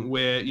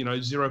 where,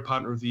 Zero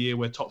Partner of the Year,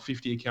 we're top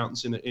 50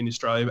 accountants in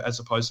Australia, as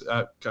opposed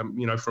to,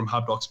 from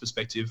HubDoc's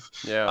perspective.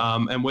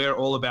 Yeah. And we're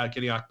all about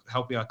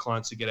helping our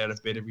clients to get out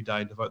of bed every day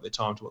and devote their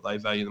time to what they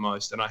value the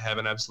most. And I have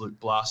an absolute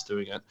blast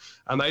doing it.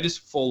 And they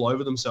just fall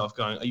over themselves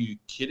going, are you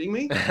kidding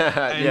me?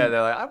 Yeah,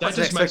 they're like, I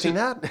wasn't expecting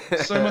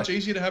that. So much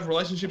easier to have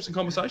relationships and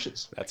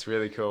conversations. That's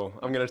really cool.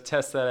 I'm going to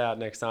test that out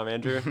next time,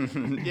 Andrew.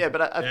 Yeah,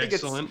 but I think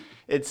Excellent.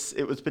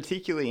 it was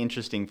particularly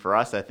interesting for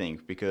us, I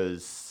think,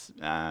 because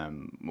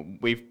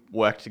we've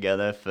worked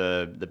together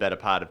for the better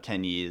part of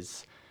 10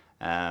 years.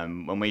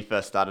 When we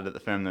first started at the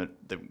firm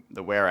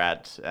that we're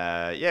at,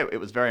 it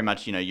was very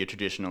much, your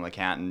traditional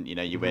accountant.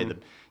 You wear you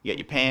get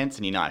your pants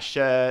and your nice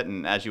shirt,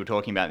 and as you were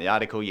talking about in the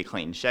article, you're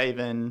clean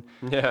shaven.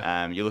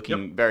 Yeah. You're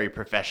looking very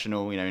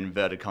professional.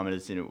 Inverted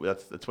commas.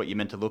 That's what you're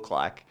meant to look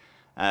like.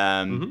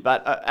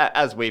 But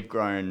as we've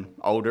grown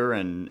older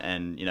and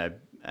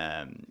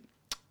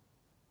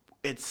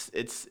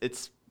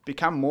it's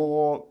become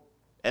more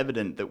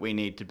evident that we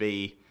need to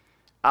be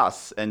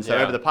us. And so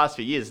Yeah. over the past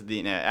few years,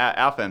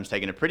 our firm's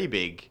taken a pretty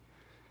big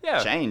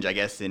Yeah, change, I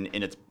guess, in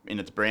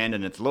its brand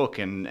and its look,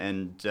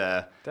 and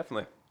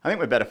definitely. I think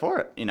we're better for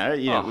it. You know,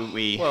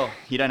 well-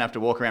 you don't have to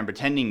walk around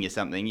pretending you're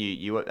something.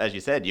 You as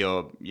you said,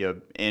 you're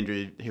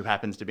Andrew, who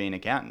happens to be an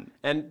accountant.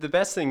 And the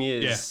best thing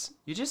is,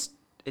 you're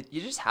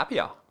just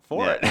happier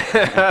for Yeah.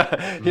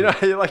 it. You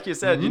know, like you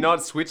said, you're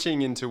not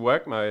switching into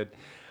work mode.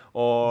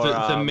 Or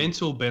The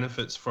mental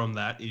benefits from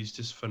that is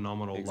just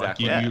phenomenal.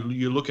 Exactly. Like Yeah.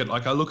 you look at,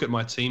 like I look at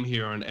my team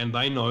here and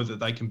they know that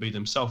they can be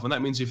themselves. And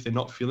that means if they're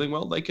not feeling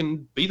well, they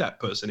can be that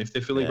person. If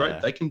they're feeling Yeah.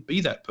 great, they can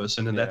be that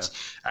person. And Yeah.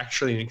 that's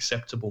actually an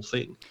acceptable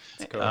thing.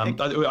 cool.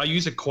 I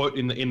use a quote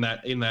in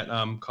that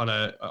kind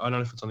of, I don't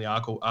know if it's on the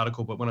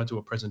article, but when I do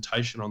a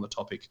presentation on the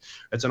topic,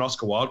 it's an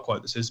Oscar Wilde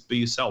quote that says, "Be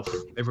yourself.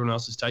 Everyone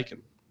else is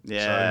taken."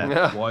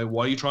 Yeah. So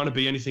why are you trying to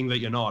be anything that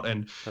you're not?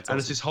 And awesome.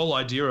 it's this whole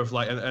idea of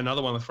like,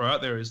 another one to throw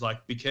out there is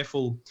like, be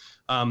careful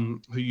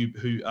who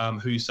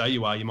you say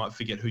you are. You might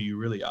forget who you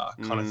really are,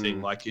 kind of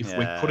thing. Like if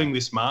we're Yeah. putting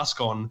this mask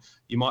on,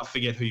 you might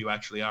forget who you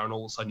actually are, and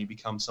all of a sudden you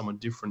become someone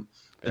different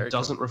Very that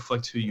doesn't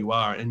reflect who you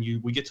are, and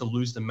we get to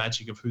lose the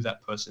magic of who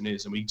that person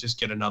is, and we just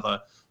get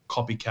another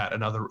copycat,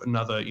 another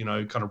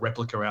kind of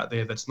replica out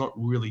there that's not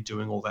really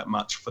doing all that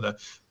much for the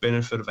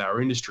benefit of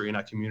our industry and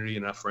our community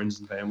and our friends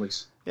and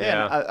families.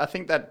 Yeah, Yeah. I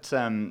think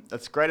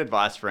that's great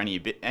advice for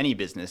any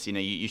business. You know,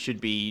 you should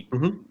be,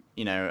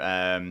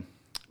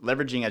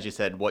 leveraging, as you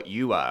said, what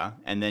you are,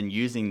 and then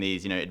using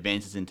these,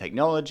 advances in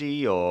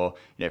technology, or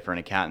for an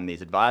accountant,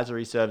 these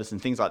advisory service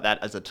and things like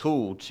that as a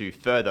tool to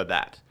further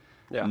that,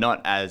 Yeah. not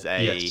as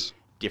a Yes.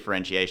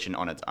 differentiation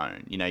on its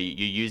own. You're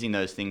using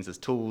those things as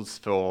tools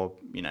for,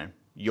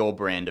 your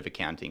brand of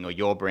accounting or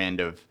your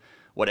brand of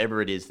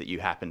whatever it is that you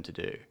happen to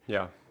do.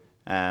 Yeah.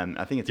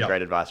 I think it's Yep.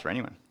 great advice for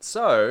anyone.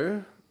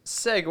 So,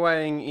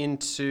 segueing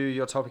into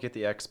your topic at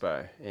the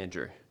expo,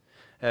 Andrew.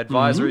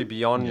 Advisory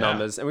beyond Yeah.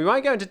 numbers. And we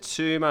won't go into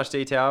too much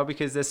detail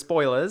because there's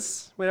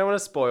spoilers. We don't want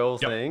to spoil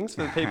Yep. things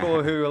for the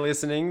people who are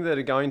listening that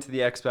are going to the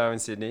expo in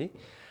Sydney.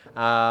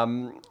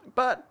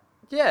 But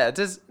yeah,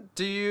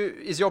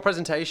 is your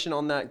presentation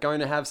on that going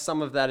to have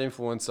some of that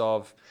influence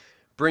of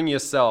bring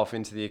yourself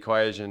into the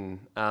equation,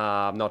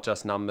 not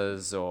just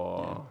numbers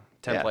or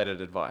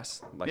templated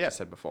advice, like Yeah. you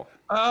said before?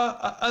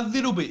 A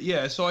little bit,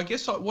 yeah. So I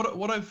guess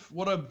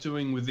what I'm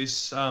doing with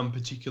this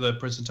particular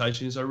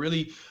presentation is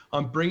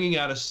I'm bringing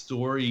out a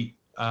story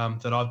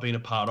that I've been a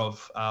part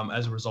of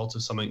as a result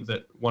of something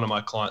that one of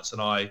my clients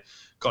and I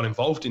got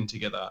involved in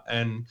together.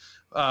 And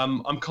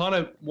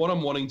what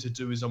I'm wanting to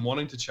do is I'm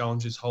wanting to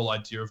challenge this whole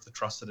idea of the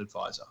trusted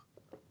advisor.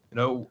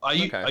 Are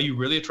you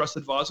really a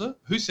trusted advisor?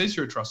 Who says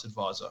you're a trusted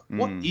advisor?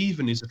 What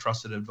even is a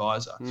trusted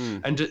advisor?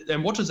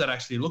 And what does that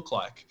actually look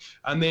like?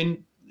 And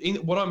then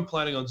what I'm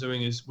planning on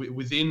doing is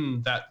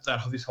within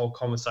this whole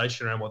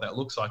conversation around what that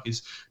looks like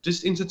is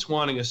just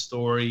intertwining a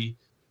story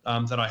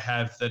that I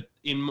have that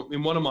in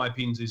one of my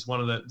opinions is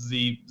one of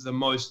the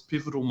most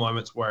pivotal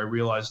moments where I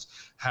realized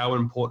how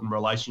important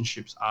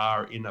relationships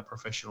are in a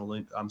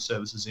professional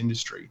services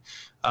industry.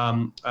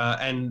 And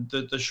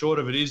the short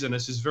of it is, and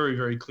this is very,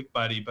 very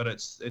clickbaity, but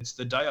it's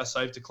the day I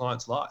saved a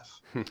client's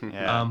life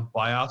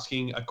by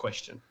asking a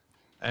question.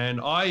 And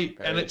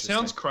it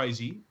sounds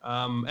crazy,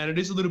 and it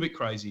is a little bit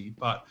crazy,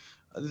 but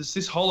there's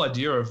this whole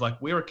idea of like,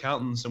 we're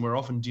accountants and we're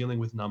often dealing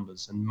with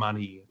numbers and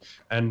money,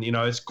 and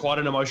it's quite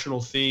an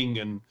emotional thing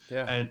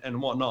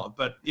and whatnot.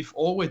 But if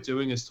all we're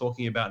doing is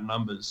talking about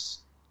numbers,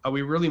 are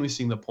we really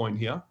missing the point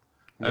here?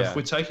 Yeah. If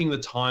we're taking the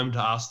time to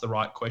ask the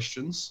right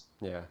questions,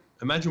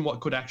 imagine what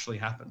could actually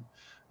happen.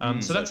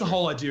 So that's the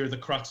whole idea of the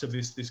crux of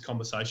this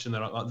conversation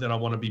that I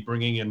want to be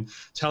bringing, and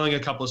telling a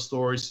couple of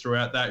stories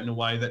throughout that in a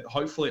way that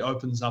hopefully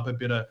opens up a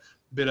bit of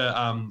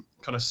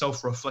kind of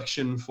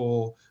self-reflection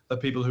for the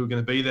people who are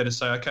going to be there to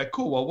say, okay,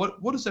 cool. Well,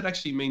 what does that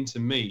actually mean to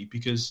me?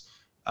 Because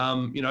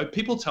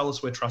people tell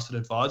us we're trusted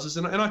advisors,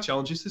 and I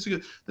challenge this.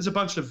 There's a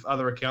bunch of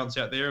other accounts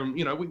out there, and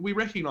we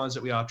recognize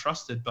that we are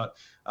trusted. But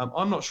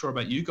I'm not sure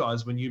about you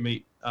guys when you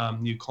meet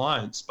new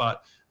clients,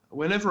 but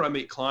whenever I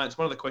meet clients,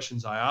 one of the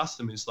questions I ask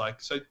them is like,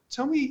 so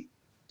tell me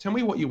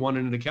what you want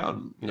in an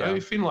accountant.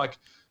 If in like,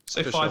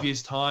 say, 5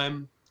 years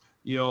time,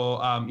 you're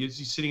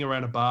sitting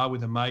around a bar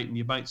with a mate, and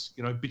your mate's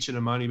bitching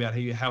and moaning about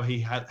how he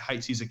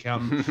hates his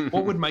accountant.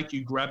 What would make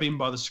you grab him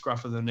by the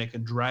scruff of the neck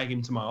and drag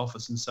him to my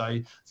office and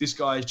say, this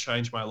guy has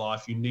changed my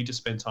life, you need to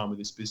spend time with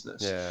this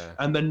business?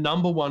 And the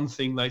number one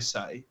thing they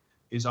say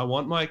is, I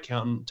want my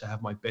accountant to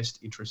have my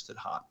best interest at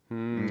heart.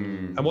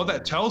 And what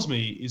that tells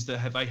me is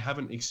that they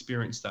haven't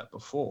experienced that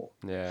before.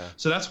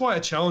 So that's why I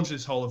challenge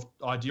this whole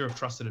idea of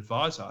trusted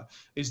advisor,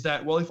 is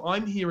that, well, if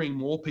I'm hearing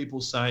more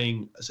people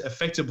saying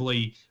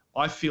effectively,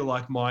 I feel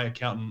like my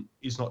accountant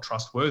is not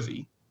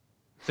trustworthy,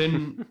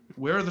 then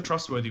where are the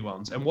trustworthy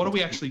ones? And what are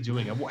we actually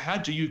doing? And how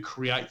do you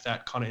create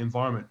that kind of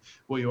environment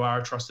where you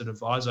are a trusted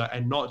advisor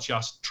and not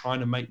just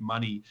trying to make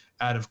money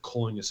out of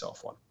calling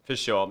yourself one? For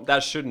sure.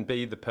 That shouldn't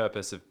be the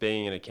purpose of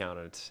being an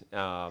accountant.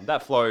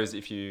 That flows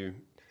if you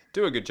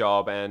do a good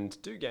job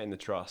and do gain the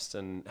trust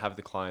and have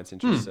the client's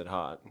interests at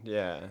heart.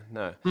 Yeah,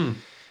 no.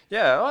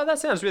 Yeah, oh, that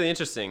sounds really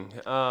interesting.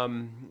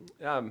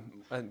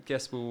 I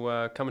guess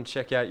we'll come and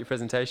check out your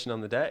presentation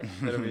on the day.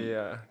 That'll be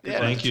good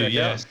one Thank to you. check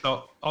Yeah, out.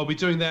 so I'll be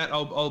doing that.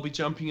 I'll be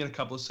jumping in a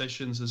couple of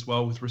sessions as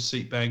well with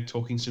Receipt Bank,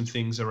 talking some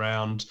things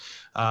around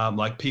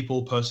like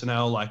people,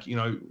 personnel, like, you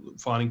know,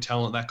 finding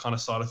talent, that kind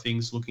of side of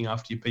things, looking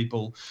after your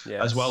people,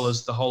 as well Yes.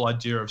 as the whole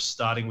idea of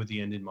starting with the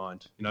end in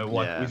mind. You know,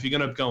 like Yeah. if you're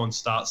going to go and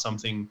start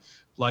something,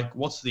 like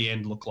what's the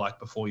end look like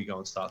before you go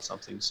and start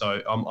something?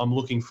 So I'm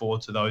looking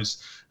forward to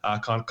those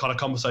kind of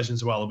conversations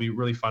as well. It'll be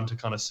really fun to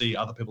kind of see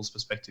other people's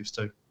perspectives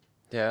too.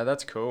 Yeah,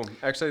 that's cool.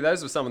 Actually,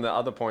 those were some of the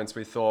other points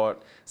we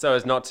thought, so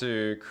as not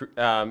to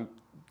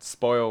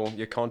spoil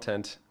your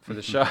content for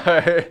the show.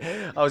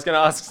 I was going to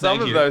ask some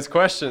Thank of you. those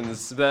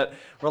questions that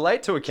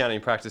relate to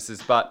accounting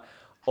practices, but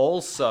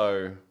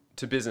also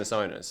to business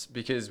owners,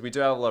 because we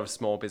do have a lot of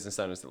small business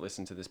owners that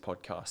listen to this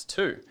podcast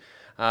too.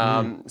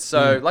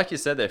 So, like you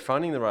said, they're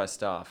finding the right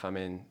staff. I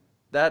mean,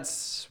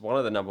 that's one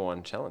of the number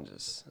one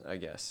challenges, I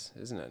guess,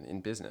 isn't it, in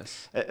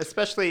business?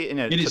 Especially, you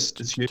know, It is.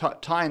 It's huge.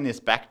 tying this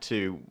back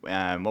to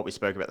what we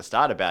spoke about at the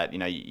start about, you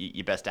know,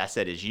 your best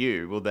asset is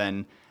you. Well,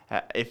 then,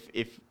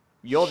 if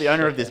you're the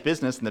owner of this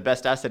business and the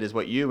best asset is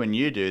what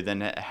you do,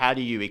 then how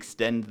do you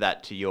extend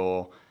that to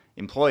your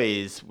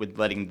employees with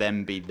letting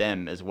them be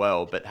them as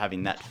well, but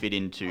having that fit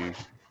into,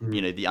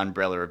 you know, the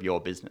umbrella of your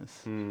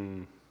business?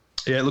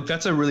 Yeah, look,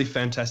 that's a really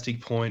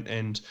fantastic point,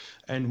 and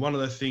one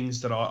of the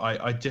things that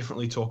I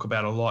definitely talk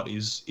about a lot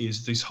is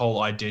this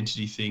whole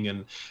identity thing,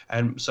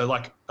 and so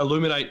like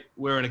Illuminate,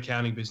 we're an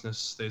accounting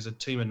business. There's a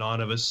team of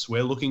 9 of us.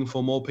 We're looking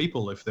for more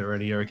people if there are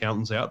any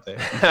accountants out there,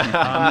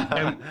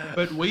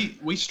 but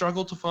we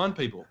struggle to find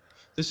people.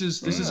 This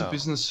is a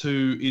business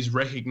who is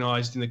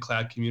recognized in the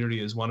cloud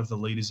community as one of the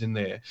leaders in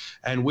there,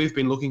 and we've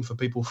been looking for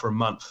people for a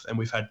month, and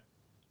we've had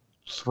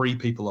 3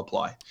 people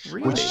apply,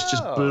 which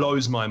just Wow.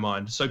 blows my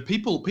mind. So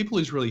people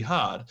is really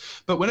hard.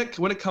 But when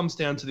it comes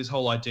down to this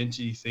whole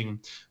identity thing,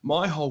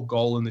 my whole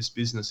goal in this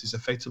business is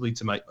effectively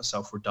to make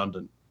myself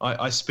redundant.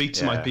 I speak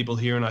to my Yeah. people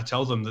here and I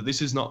tell them that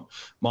this is not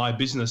my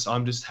business.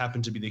 I'm just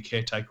happen to be the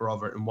caretaker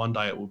of it, and one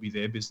day it will be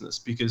their business.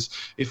 Because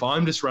if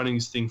I'm just running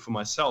this thing for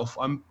myself,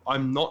 I'm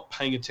not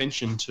paying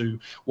attention to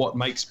what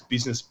makes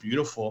business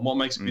beautiful. And what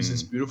makes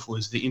business beautiful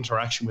is the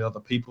interaction with other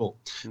people,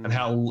 and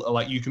how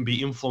like you can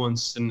be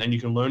influenced and you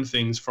can learn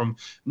things from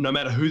no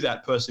matter who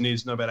that person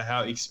is, no matter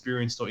how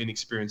experienced or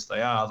inexperienced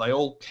they are. They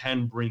all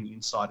can bring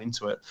insight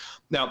into it.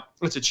 Now,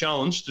 it's a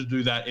challenge to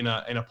do that in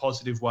a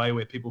positive way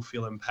where people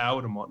feel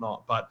empowered and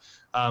whatnot. But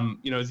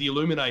you know, the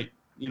Illuminate,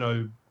 you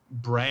know,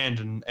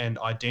 brand and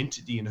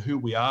identity and who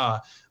we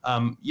are,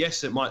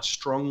 yes, it might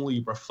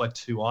strongly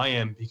reflect who I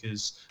am,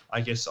 because I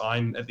guess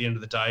I'm at the end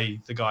of the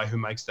day the guy who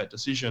makes that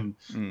decision.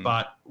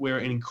 But we're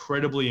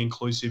incredibly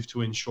inclusive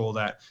to ensure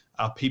that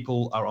our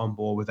people are on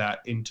board with that,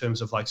 in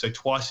terms of like, so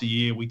twice a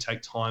year we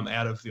take time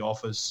out of the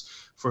office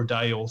for a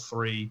day or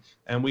 3,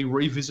 and we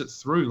revisit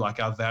through like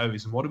our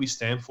values and what do we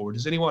stand for.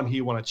 Does anyone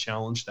here want to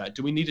challenge that?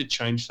 Do we need to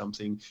change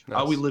something?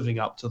 Are we living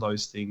up to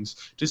those things?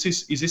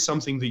 Is this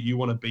something that you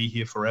want to be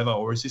here forever,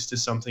 or is this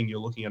just something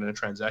you're looking at in a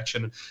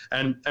transaction?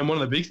 And one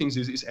of the big things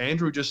is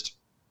Andrew just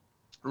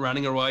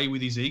running away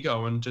with his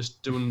ego and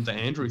just doing the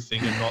Andrew thing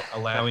and not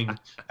allowing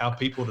our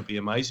people to be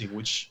amazing,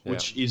 which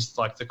is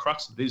like the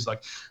crux of it. Is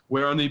like,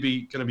 we're only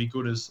going to be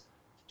good as,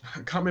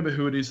 I can't remember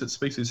who it is that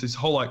speaks this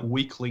whole like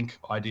weak link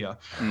idea.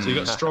 So you've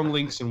got strong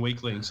links and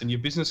weak links, and your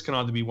business can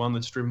either be one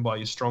that's driven by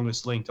your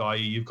strongest link, i.e.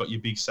 you've got your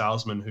big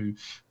salesman who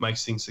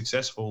makes things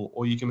successful,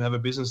 or you can have a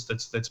business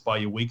that's by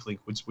your weak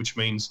link, which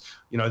means,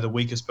 you know, the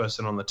weakest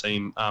person on the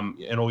team,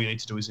 and all you need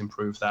to do is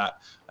improve that.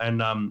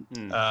 And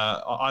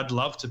I'd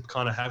love to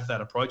kind of have that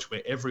approach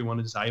where everyone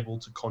is able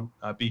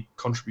to be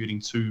contributing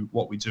to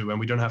what we do, and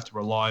we don't have to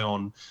rely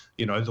on,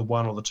 you know, the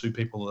 1 or the 2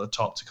 people at the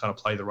top to kind of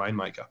play the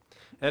rainmaker.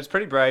 And it's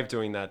pretty brave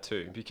doing that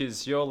too,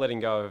 because you're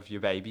letting go of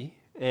your baby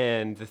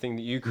and the thing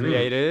that you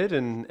created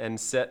and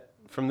set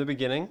from the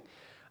beginning.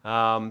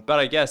 But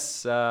I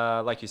guess,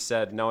 like you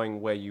said,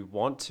 knowing where you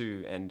want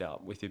to end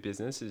up with your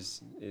business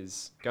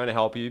is going to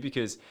help you,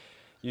 because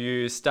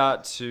you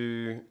start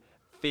to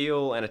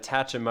feel and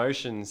attach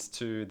emotions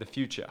to the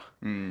future.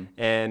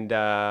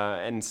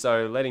 And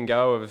so letting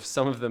go of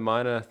some of the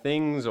minor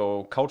things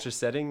or culture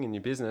setting in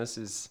your business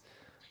is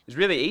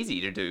really easy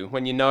to do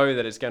when you know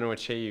that it's going to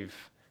achieve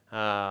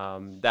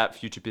that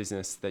future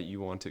business that you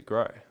want to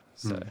grow.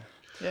 So,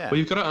 Yeah. Well,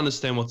 you've got to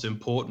understand what's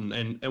important.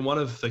 And one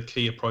of the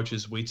key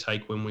approaches we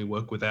take when we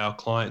work with our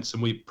clients,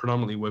 and we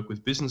predominantly work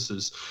with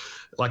businesses,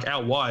 like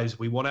our whys,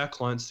 we want our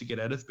clients to get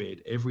out of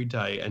bed every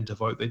day and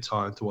devote their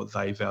time to what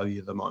they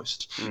value the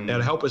most. Now,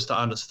 to help us to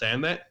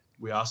understand that,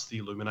 we ask the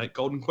Illuminate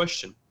Golden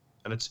Question.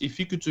 And it's, if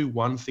you could do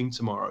one thing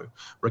tomorrow,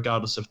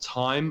 regardless of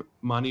time,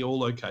 money, or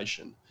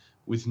location,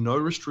 with no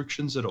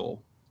restrictions at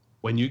all,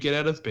 when you get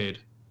out of bed,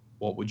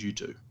 what would you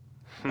do?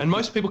 And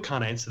most people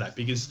can't answer that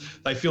because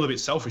they feel a bit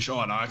selfish.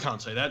 Oh no, I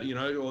can't say that,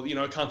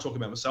 or I can't talk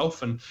about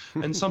myself.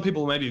 And some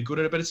people maybe are good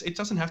at it, but it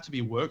doesn't have to be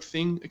a work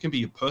thing. It can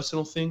be a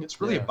personal thing. It's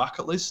really a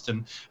bucket list,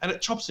 and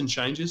it chops and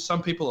changes.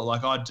 Some people are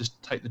like, I'd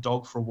just take the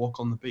dog for a walk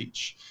on the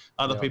beach.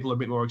 Other people are a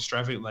bit more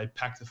extravagant. They'd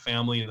pack the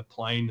family in a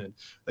plane and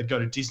they'd go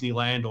to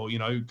Disneyland or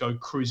go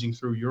cruising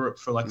through Europe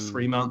for like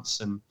 3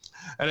 months, and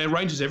it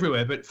ranges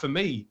everywhere. But for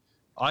me,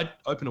 I'd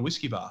open a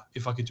whiskey bar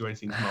if I could do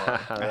anything tomorrow.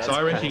 So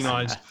I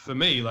recognize for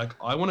me, like,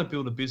 I want to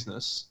build a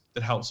business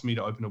that helps me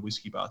to open a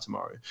whiskey bar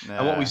tomorrow.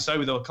 And what we say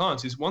with our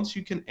clients is once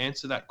you can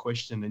answer that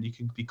question and you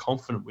can be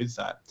confident with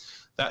that,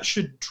 that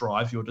should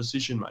drive your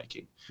decision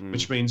making,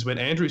 which means when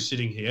Andrew's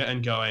sitting here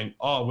and going,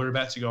 oh, we're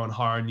about to go and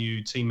hire a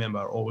new team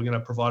member, or we're going to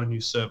provide a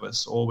new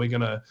service, or we're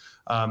going to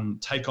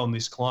take on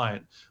this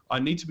client, I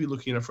need to be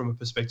looking at it from a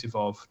perspective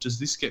of, does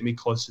this get me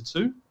closer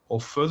to or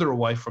further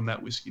away from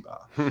that whiskey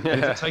bar? And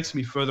if it takes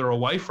me further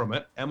away from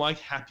it, am I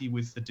happy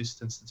with the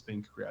distance that's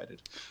being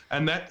created?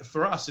 And that,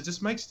 for us, it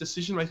just makes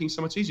decision making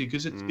so much easier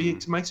because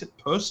it makes it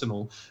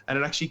personal, and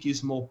it actually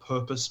gives more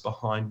purpose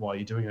behind why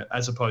you're doing it,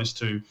 as opposed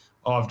to,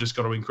 oh, I've just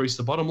got to increase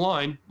the bottom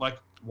line. Like,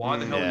 why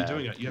the hell are you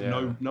doing it? You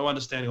have no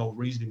understanding or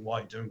reasoning why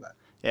you're doing that.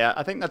 Yeah,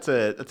 I think that's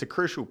a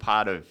crucial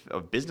part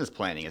of business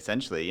planning.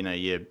 Essentially,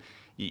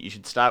 you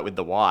should start with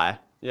the why.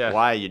 Yeah.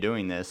 Why are you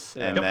doing this?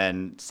 Yeah. And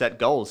then set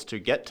goals to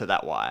get to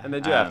that why. And they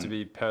do have to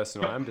be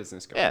personal and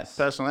business goals. Yeah,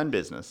 personal and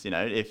business.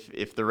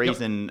 If the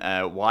reason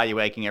why you're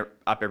waking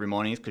up every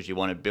morning is because you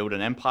want to build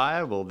an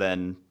empire, well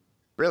then,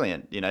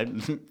 brilliant.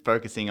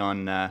 Focusing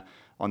on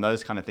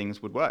those kind of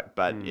things would work.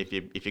 But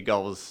if your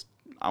goals,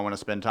 I want to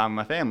spend time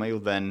with my family, well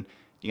then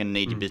you're going to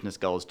need your business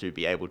goals to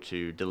be able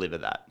to deliver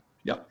that.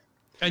 Yep.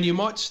 And you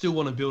might still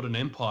want to build an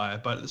empire,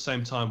 but at the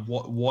same time,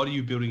 what are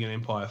you building an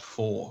empire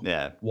for?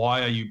 Yeah.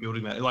 Why are you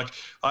building that? Like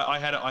I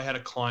had a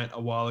client a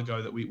while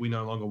ago that we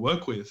no longer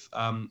work with,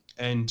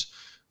 and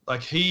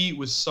like he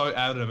was so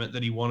adamant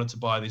that he wanted to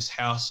buy this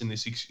house in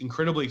this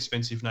incredibly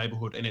expensive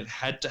neighborhood, and it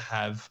had to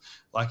have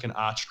like an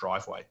arched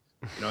driveway.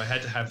 It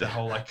had to have that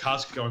whole like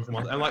cars going from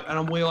one,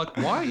 and we're like,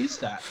 why is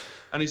that?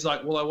 And he's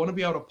like, well, I want to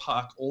be able to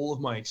park all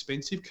of my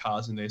expensive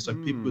cars in there so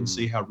people can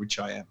see how rich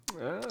I am.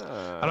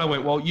 And I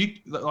went, well,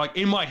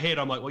 in my head,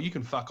 I'm like, well, you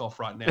can fuck off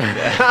right now.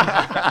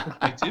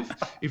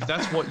 If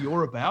that's what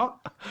you're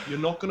about, you're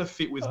not going to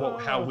fit with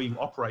how we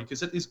operate.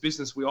 Because at this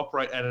business, we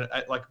operate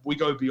at we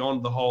go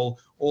beyond the whole,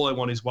 all I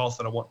want is wealth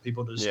and I want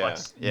people to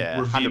just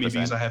revere me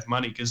because I have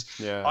money. Because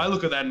I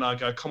look at that and I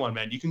go, come on,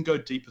 man, you can go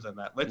deeper than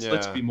that.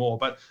 Let's be more.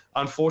 But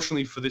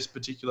unfortunately for this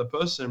particular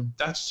person,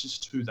 that's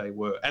just who they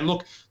were. And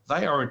look,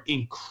 they are an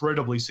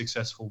incredibly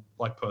successful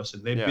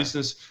person. Their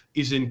business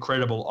is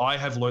incredible. I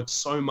have learned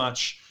so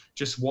much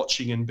just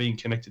watching and being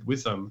connected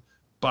with them.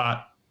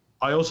 But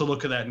I also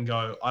look at that and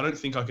go, I don't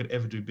think I could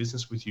ever do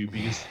business with you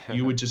because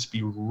you would just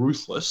be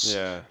ruthless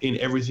in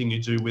everything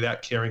you do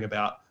without caring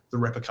about the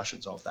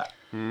repercussions of that.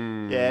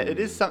 Yeah, it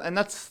is something, and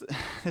this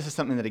is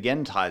something that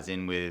again ties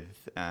in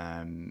with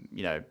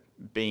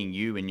being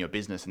you in your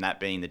business, and that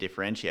being the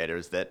differentiator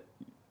is that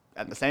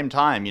at the same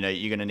time,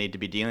 you're going to need to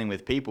be dealing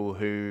with people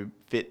who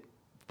fit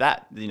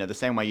that. The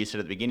same way you said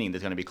at the beginning,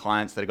 there's going to be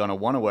clients that are going to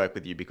want to work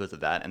with you because of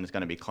that, and there's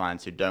going to be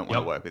clients who don't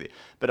want to work with you.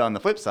 But on the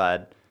flip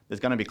side,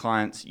 there's going to be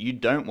clients you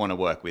don't want to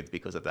work with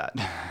because of that.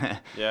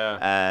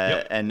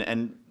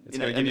 And it's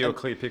going to give you a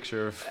clear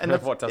picture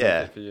of what doesn't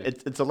fit for you.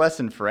 It's a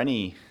lesson for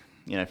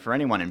for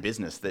anyone in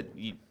business that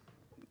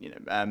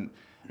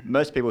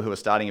most people who are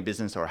starting a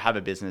business or have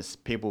a business,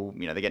 people,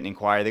 they get an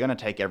inquiry, they're going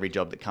to take every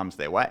job that comes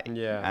their way.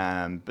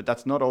 Yeah. But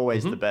that's not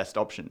always the best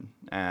option,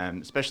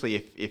 especially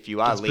if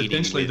you are leading.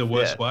 Potentially the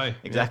worst way.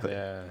 Exactly.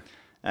 Yeah.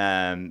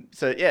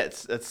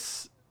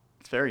 It's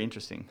very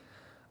interesting.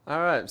 All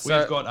right. So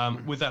we've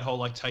got with that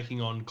whole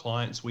taking on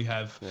clients, we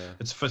have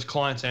it's for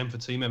clients and for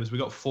team members.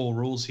 We've got 4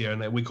 rules here,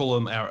 and we call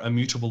them our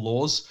immutable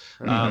laws.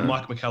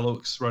 Mike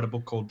McCulloch wrote a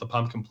book called The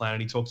Pumpkin Plan,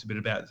 and he talks a bit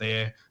about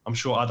there. I'm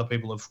sure other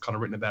people have kind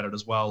of written about it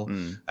as well.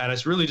 And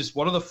it's really just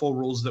what are the 4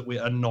 rules that we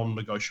are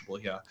non-negotiable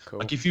here. Cool.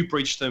 Like if you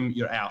breach them,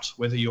 you're out.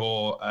 Whether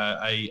you're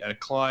a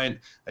client,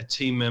 a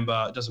team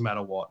member, it doesn't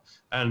matter what.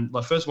 And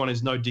the first one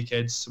is no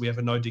dickheads. So we have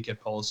a no dickhead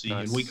policy,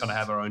 nice. And we kind of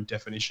have our own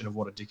definition of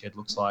what a dickhead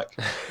looks like.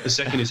 The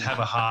second is have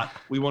a heart.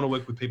 We want to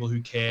work with people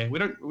who care. We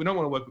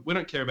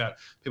don't care about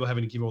people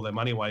having to give all their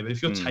money away. But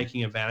if you're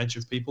taking advantage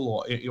of people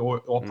or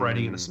you're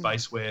operating in a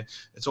space where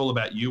it's all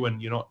about you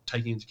and you're not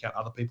taking into account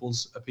other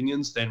people's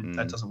opinions, then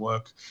that doesn't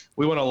work.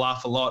 We want to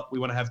laugh a lot. We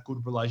want to have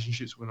good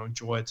relationships. We want to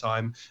enjoy our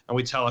time. And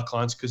we tell our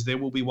clients, because there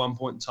will be one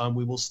point in time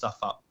we will stuff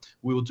up.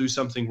 We will do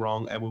something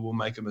wrong and we will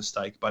make a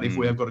mistake. But if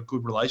we have got a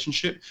good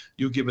relationship,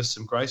 you'll give us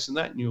some grace in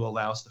that and you'll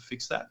allow us to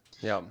fix that.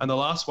 Yeah. And the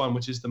last one,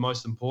 which is the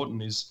most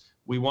important, is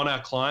we want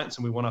our clients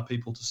and we want our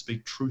people to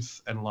speak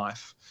truth and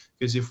life.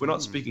 Because if we're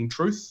not speaking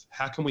truth,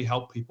 how can we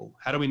help people?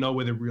 How do we know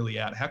where they're really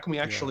at? How can we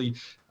actually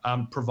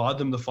provide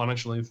them the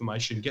financial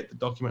information, get the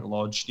document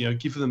lodged,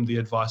 give them the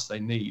advice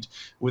they need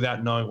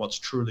without knowing what's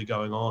truly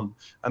going on?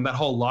 And that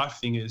whole life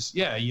thing is,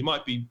 you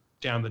might be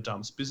down the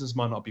dumps. Business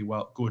might not be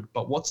good,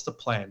 but what's the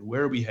plan?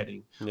 Where are we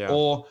heading? Yeah.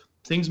 Or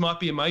things might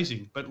be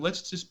amazing, but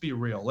let's just be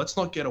real. Let's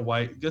not get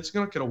away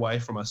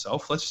from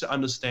ourselves. Let's just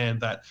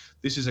understand that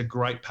this is a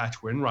great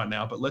patch we're in right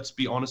now, but let's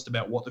be honest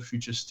about what the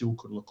future still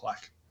could look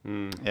like.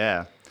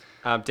 Yeah.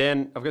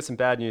 Dan, I've got some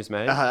bad news,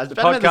 mate. The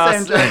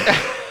podcast,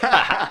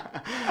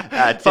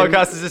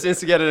 podcast has just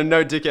instigated a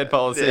no dickhead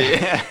policy.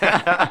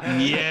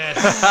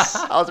 Yes.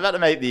 I was about to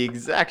make the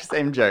exact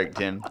same joke,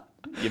 Tim.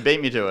 You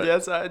beat me to it.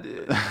 Yes, I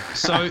did.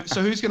 So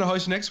who's going to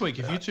host next week?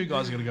 If you two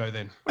guys are going to go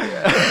then.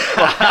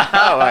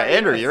 Oh, right,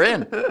 Andrew, you're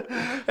in.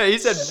 Hey, he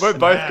said we're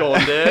both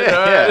going,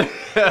 Dan.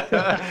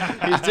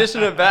 Right? He's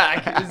dishing it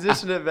back.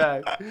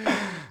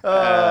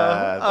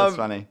 That's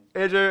funny.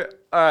 Andrew,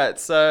 all right,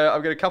 so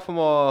I've got a couple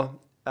more.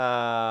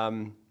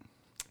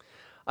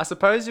 I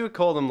suppose you would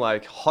call them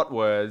like hot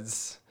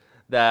words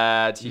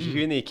that you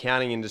hear in the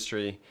accounting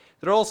industry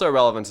that are also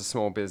relevant to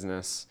small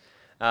business.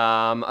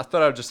 I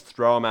thought I'd just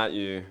throw them at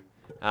you.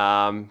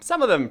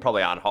 Some of them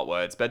probably aren't hot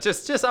words, but I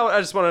just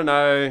want to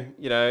know,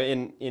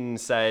 in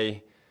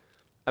say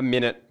a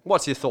minute,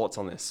 what's your thoughts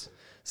on this?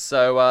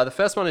 So the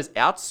first one is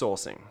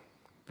outsourcing.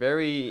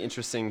 Very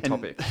interesting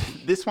topic.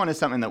 And this one is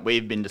something that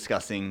we've been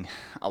discussing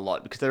a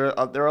lot because there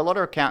are a lot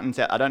of accountants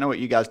out. I don't know what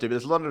you guys do, but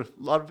there's a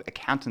lot of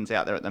accountants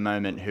out there at the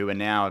moment who are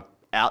now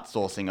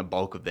outsourcing a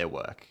bulk of their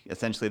work.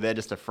 Essentially, they're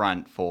just a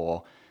front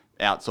for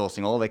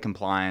outsourcing all their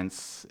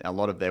compliance, a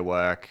lot of their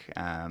work,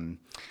 and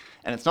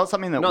it's not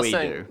something that we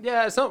do.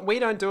 Yeah, it's not. We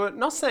don't do it.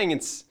 Not saying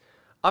it's.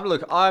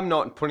 Look, I'm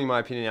not putting my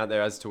opinion out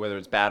there as to whether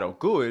it's bad or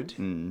good,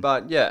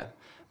 but yeah.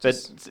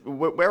 But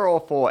we're all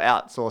for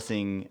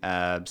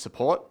outsourcing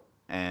support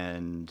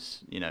and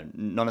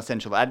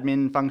non-essential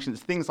admin functions,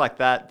 things like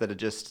that are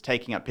just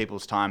taking up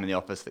people's time in the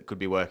office that could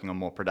be working on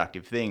more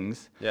productive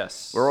things.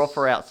 Yes, we're all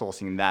for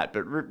outsourcing that,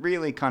 but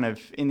really, kind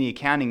of in the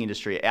accounting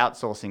industry,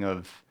 outsourcing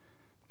of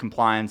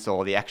compliance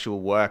or the actual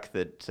work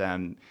that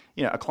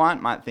a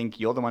client might think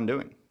you're the one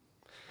doing.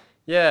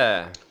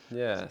 Yeah.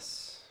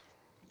 Yes.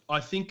 I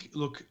think,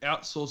 look,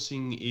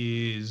 outsourcing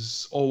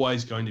is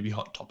always going to be a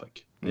hot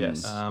topic.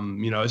 Yes.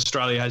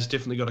 Australia has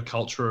definitely got a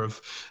culture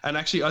of, and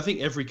actually I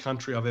think every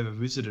country I've ever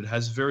visited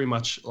has very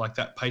much like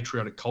that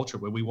patriotic culture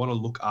where we want to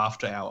look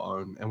after our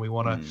own and we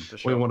want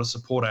to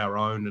support our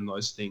own and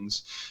those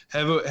things.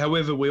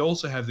 However, we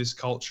also have this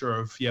culture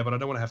of, but I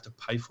don't want to have to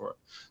pay for it.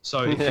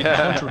 So it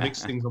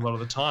contradicts things a lot of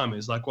the time.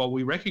 Is like, well,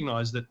 we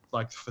recognize that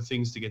like for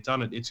things to get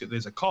done,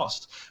 there's a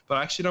cost, but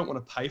I actually don't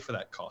want to pay for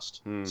that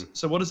cost.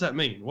 So what does that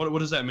mean? What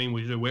does that mean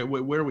we do?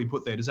 Where are we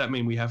put there? Does that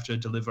mean we have to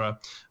deliver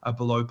a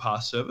below par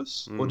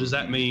service? Or does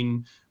that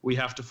mean we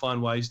have to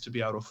find ways to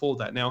be able to afford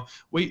that? Now,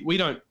 we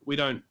don't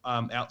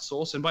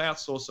outsource, and by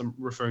outsource I'm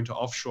referring to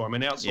offshore. I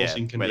mean,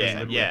 outsourcing can be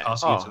literally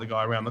passing it to the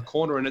guy around the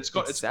corner, and it's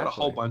got a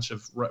whole bunch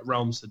of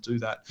realms that do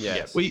that.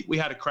 Yes. We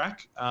had a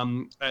crack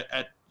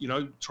at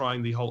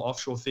trying the whole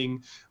offshore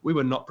thing. We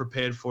were not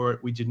prepared for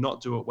it. We did not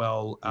do it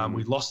well.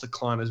 We lost the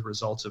client as a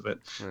result of it.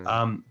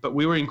 But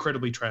we were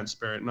incredibly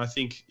transparent. And I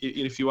think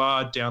if you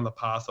are down the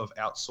path of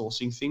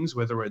outsourcing things,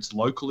 whether it's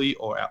locally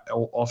or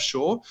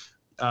offshore,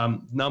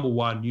 number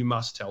one, you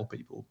must tell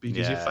people,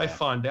 because if they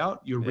find out,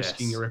 you're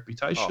risking your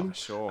reputation,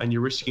 and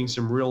you're risking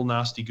some real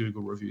nasty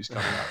Google reviews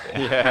coming out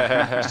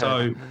there.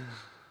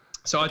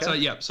 So I'd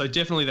say, so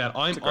definitely that.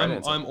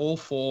 I'm all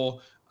for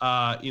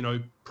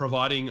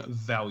providing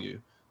value.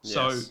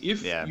 So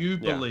if you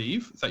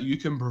believe that you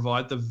can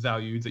provide the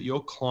value that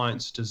your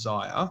clients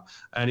desire,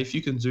 and if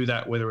you can do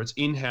that, whether it's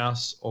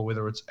in-house or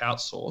whether it's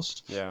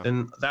outsourced,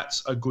 then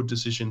that's a good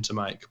decision to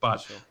make.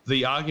 But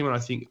the argument I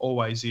think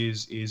always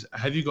is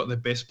have you got the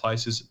best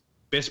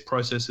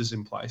processes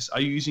in place? Are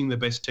you using the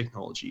best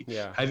technology?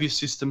 Have your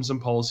systems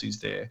and policies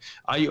there?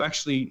 Are you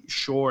actually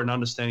sure and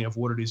understanding of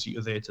what it is that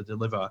you're there to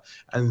deliver,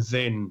 and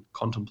then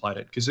contemplate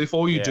it? Because if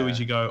all you do is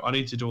you go, I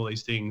need to do all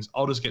these things,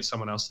 I'll just get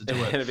someone else to do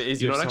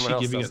it. You're not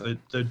actually giving it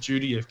the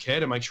duty of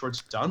care to make sure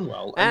it's done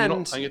well, and you're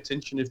not paying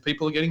attention if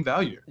people are getting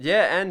value.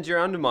 Yeah, and you're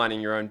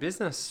undermining your own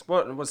business.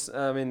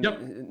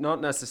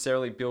 Not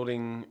necessarily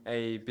building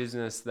a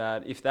business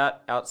that if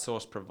that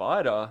outsourced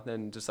provider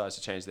then decides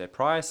to change their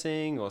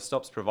pricing or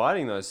stops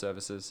providing those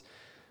services,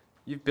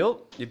 you've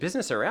built your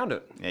business around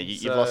it. Yeah,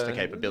 you've lost the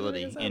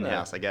capability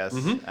in-house, I guess.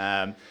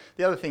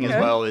 The other thing as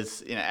well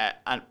is,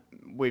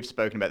 we've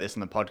spoken about this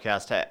in the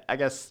podcast. I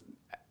guess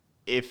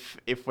if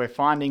we're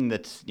finding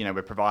that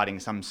we're providing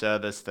some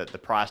service that the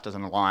price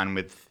doesn't align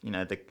with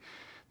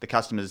the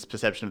customer's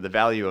perception of the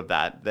value of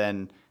that,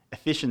 then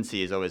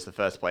efficiency is always the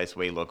first place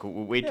we look.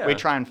 We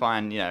try and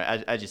find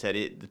as you said,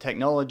 the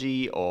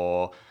technology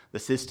or the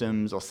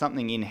systems or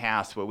something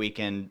in-house where we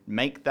can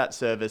make that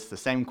service the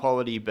same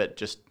quality but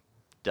just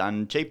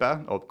done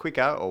cheaper or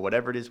quicker or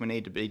whatever it is we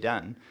need to be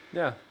done.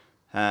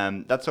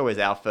 That's always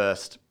our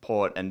first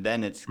port, and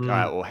then it's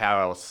or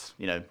how else,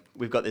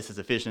 we've got this as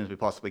efficient as we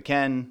possibly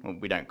can. Well,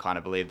 we don't kind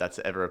of believe that's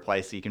ever a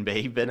place you can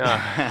be, but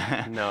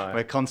no.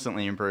 We're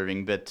constantly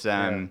improving. But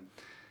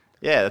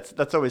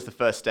that's always the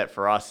first step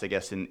for us, I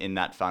guess, in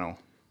that funnel.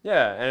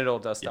 Yeah, and it all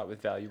does start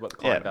with value, what the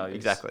client values.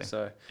 Exactly.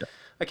 So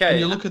okay. And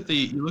you look at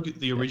the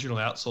original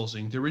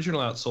outsourcing. The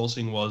original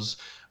outsourcing was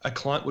a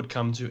client would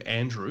come to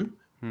Andrew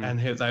and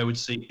they would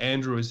see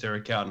Andrew as their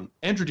accountant.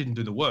 Andrew didn't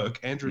do the work.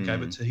 Andrew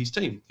gave it to his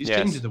team. His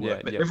team did the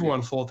work, but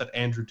everyone thought that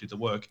Andrew did the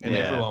work, and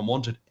everyone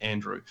wanted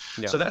Andrew.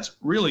 So that's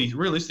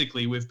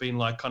realistically, we've been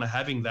like kind of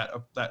having that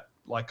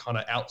like kind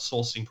of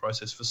outsourcing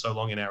process for so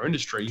long in our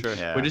industry.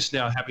 We're just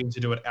now having to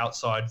do it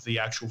outside the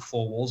actual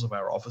four walls of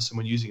our office, and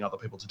we're using other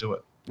people to do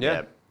it.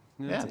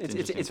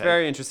 It's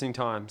very interesting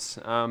times.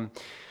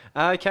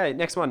 Okay,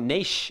 next one,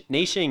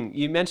 niching.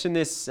 You mentioned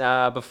this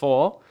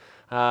before.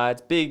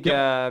 It's big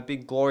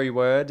glory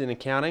word in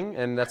accounting,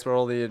 and that's what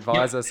all the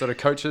advisor sort of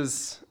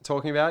coaches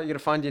talking about. You got to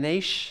find your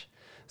niche.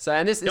 So,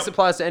 and this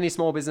applies to any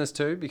small business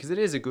too, because it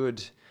is a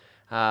good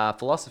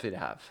philosophy to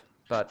have.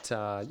 But what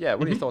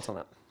are your thoughts on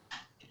that?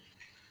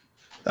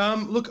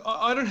 Look,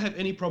 I don't have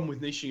any problem with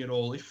niching at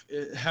all.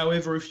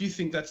 However, if you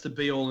think that's the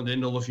be all and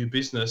end all of your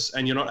business,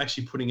 and you're not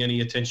actually putting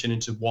any attention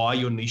into why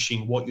you're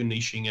niching, what you're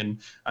niching, and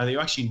you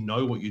actually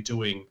know what you're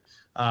doing,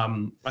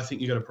 I think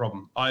you got a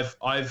problem.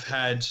 I've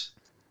had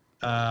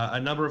a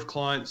number of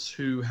clients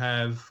who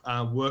have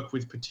worked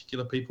with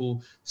particular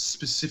people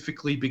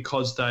specifically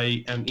because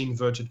they,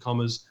 inverted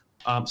commas,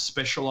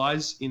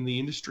 specialize in the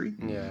industry.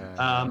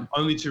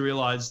 Only to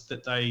realize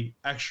that they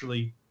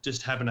actually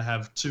just happen to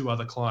have two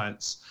other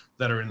clients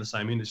that are in the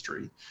same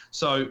industry.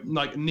 So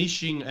like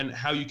niching and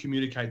how you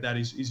communicate that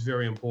is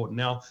very important.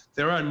 Now,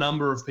 there are a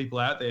number of people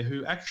out there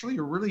who actually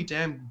are really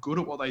damn good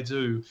at what they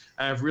do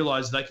and have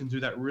realized they can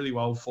do that really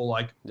well for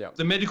like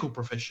the medical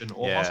profession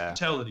or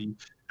hospitality.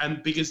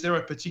 And because there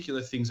are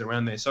particular things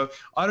around there. So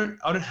I don't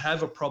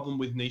have a problem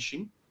with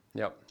niching.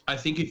 I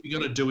think if you're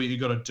going to do it, you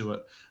got to do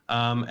it.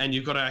 And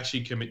you've got to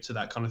actually commit to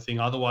that kind of thing.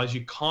 Otherwise,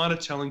 you're kind of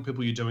telling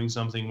people you're doing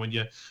something when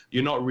you're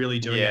not really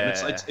doing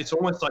it. And it's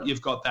almost like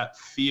you've got that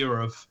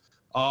fear of,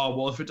 oh,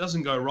 well, if it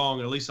doesn't go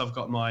wrong, at least I've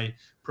got my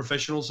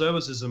professional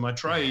services and my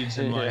trades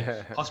and my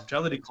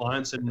hospitality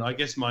clients and I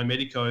guess my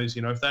medicos.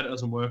 If that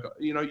doesn't work,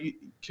 you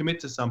commit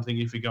to something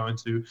if you're going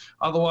to.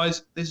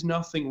 Otherwise, there's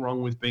nothing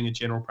wrong with being a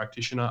general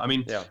practitioner. I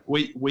mean,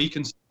 we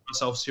consider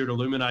ourselves here at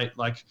Illuminate,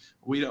 like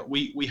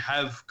we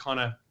have kind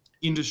of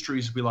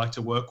industries we like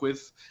to work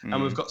with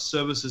and we've got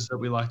services that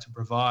we like to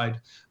provide.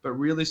 But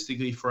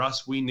realistically, for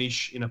us, we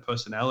niche in a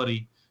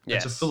personality.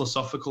 It's a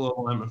philosophical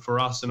alignment for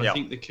us. And I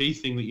think the key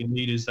thing that you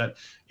need is that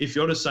if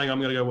you're just saying, I'm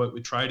going to go work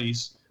with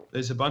tradies,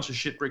 there's a bunch of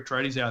shit brick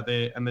tradies out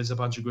there and there's a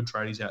bunch of good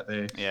tradies out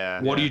there.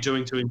 What are you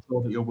doing to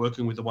ensure that you're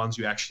working with the ones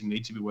you actually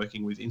need to be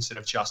working with instead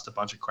of just a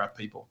bunch of crap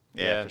people?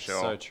 For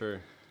sure. So true.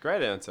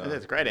 Great answer.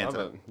 That's a great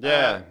answer.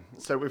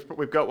 So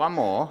we've got one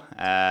more,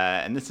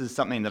 and this is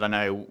something that I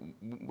know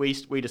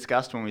we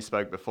discussed when we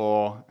spoke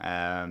before,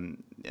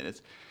 and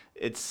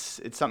it's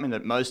something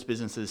that most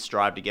businesses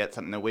strive to get,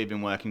 something that we've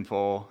been working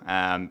for,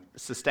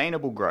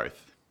 sustainable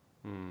growth.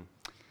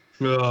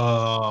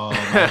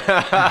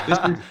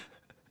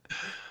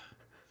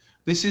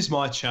 This is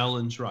my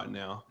challenge right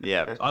now.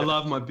 I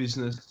love my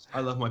business.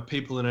 I love my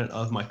people in it. I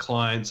love my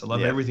clients. I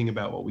love everything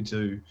about what we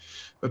do.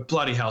 But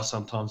bloody hell,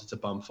 sometimes it's a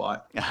bum fight.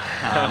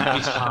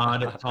 It's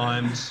hard at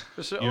times.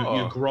 For sure.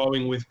 You're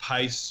growing with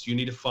pace. You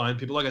need to find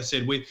people. Like I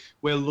said,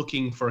 we're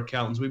looking for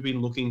accountants. We've been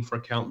looking for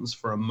accountants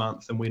for a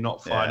month and we're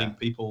not finding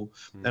people.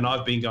 And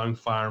I've been going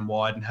far and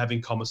wide and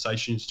having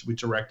conversations with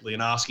directly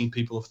and asking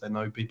people if they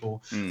know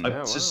people.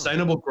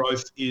 Sustainable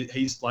growth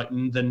is like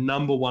the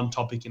number one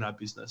topic in our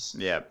business.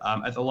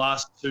 At the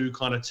last two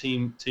kind of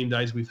team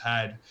days we've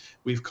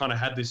kind of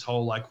had this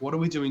whole like, what are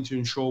we doing to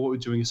ensure what we're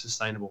doing is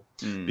sustainable?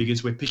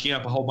 Because we're picking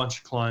up a whole bunch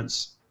of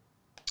clients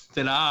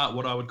that are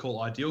what I would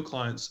call ideal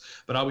clients,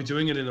 but are we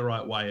doing it in the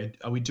right way?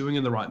 Are we doing it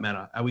in the right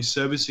manner? Are we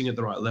servicing at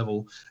the right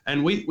level?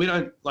 And we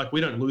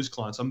don't lose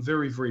clients. I'm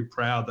very, very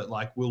proud that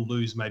like we'll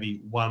lose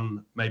maybe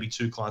one, maybe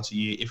two clients a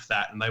year, if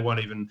that, and it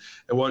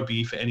won't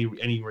be for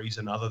any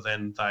reason other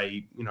than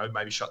they,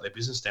 maybe shut their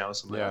business down or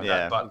something like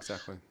that. But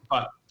exactly.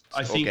 But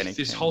I think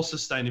this whole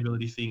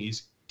sustainability thing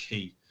is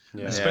key.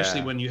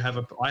 Especially when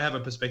I have a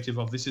perspective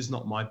of this is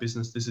not my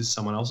business, this is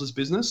someone else's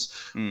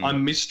business.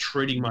 I'm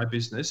mistreating my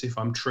business if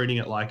I'm treating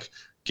it like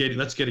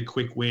let's get a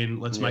quick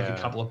win, let's make a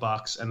couple of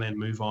bucks and then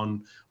move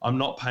on. I'm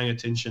not paying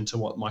attention to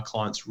what my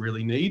clients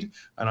really need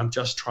and I'm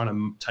just trying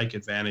to take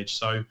advantage.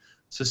 So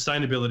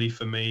sustainability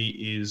for me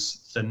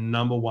is the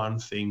number one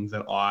thing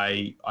that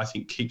I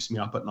think keeps me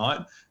up at night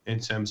in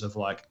terms of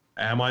like,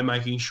 am I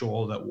making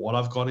sure that what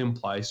I've got in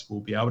place will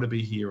be able to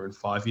be here in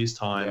 5 years'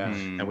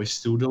 time and we're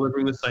still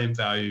delivering the same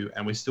value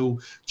and we're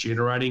still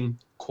generating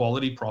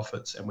quality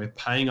profits and we're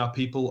paying our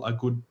people a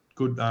good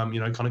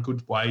kind of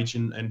good wage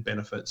and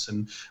benefits,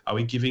 and are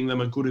we giving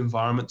them a good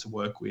environment to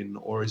work in,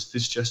 or is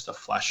this just a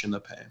flash in the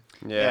pan?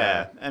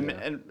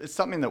 And it's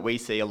something that we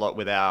see a lot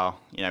with our,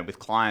 with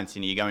clients.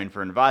 You go in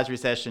for an advisory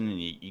session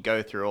and you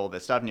go through all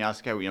this stuff and you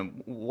ask, okay,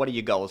 what are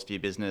your goals for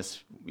your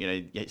business?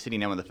 You're sitting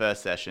down with the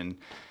first session.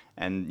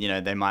 And,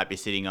 they might be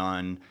sitting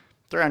on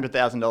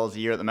 $300,000 a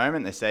year at the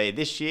moment. They say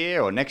this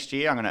year or next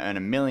year, I'm going to earn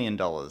 $1 million.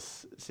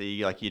 So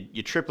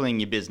you're tripling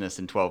your business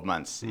in 12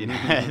 months.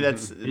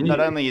 That's not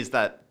only is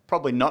that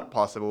probably not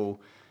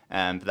possible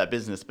for that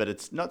business, but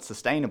it's not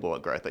sustainable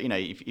at growth.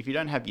 If you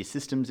don't have your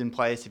systems in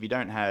place, if you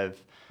don't have,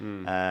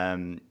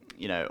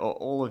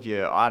 all of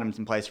your items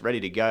in place ready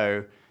to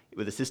go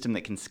with a system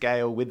that can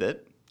scale with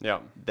it, Yeah.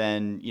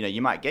 then,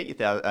 you might get your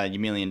 $1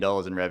 million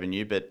in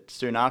revenue, but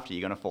soon after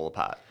you're going to fall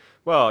apart.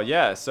 Well,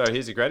 yeah. So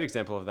here's a great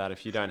example of that.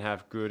 If you don't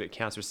have good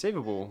accounts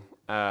receivable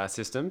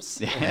systems,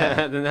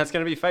 then that's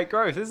going to be fake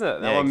growth, isn't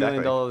it? That Yeah, $1 million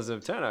exactly.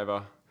 of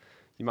turnover,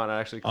 you might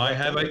not actually. I collect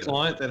have a any of it.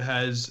 client that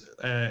has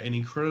an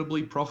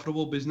incredibly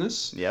profitable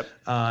business. Yep.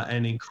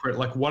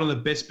 Like one of the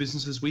best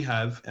businesses we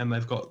have, and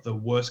they've got the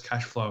worst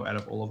cash flow out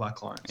of all of our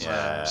clients.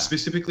 Yeah.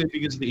 Specifically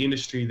because of the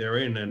industry they're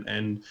in,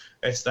 and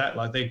it's that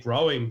like they're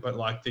growing, but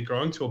like they're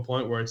growing to a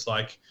point where it's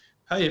like,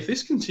 hey, if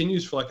this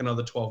continues for like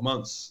another 12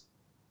 months,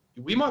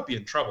 we might be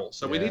in trouble.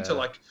 So we need to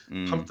like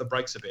pump the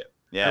brakes a bit.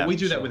 Yeah, And we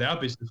do that sure. with our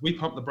business. We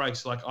pump the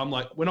brakes. Like I'm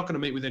like, we're not going to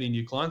meet with any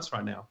new clients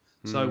right now.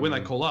 So when they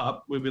call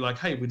up, we'll be like,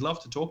 hey, we'd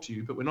love to talk to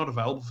you, but we're not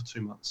available for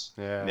 2 months.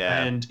 Yeah.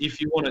 Yeah. And if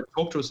you want to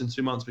talk to us in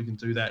 2 months, we can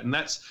do that. And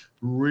that's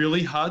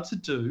really hard to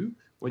do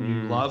when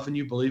you love and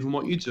you believe in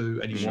what you do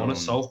and you want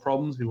to solve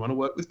problems, you want to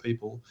work with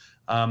people.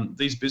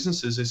 These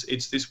businesses,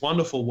 it's this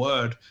wonderful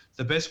word,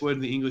 the best word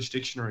in the English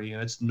dictionary,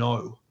 and it's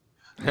no.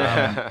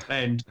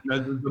 And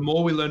the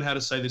more we learn how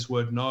to say this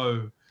word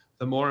no,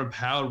 the more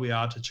empowered we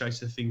are to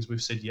chase the things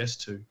we've said yes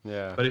to.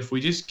 Yeah. But if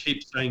we just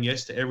keep saying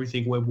yes to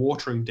everything, we're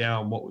watering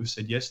down what we've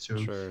said yes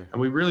to. True.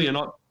 And we really are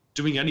not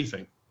doing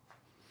anything.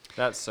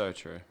 That's so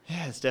true.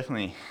 Yeah, it's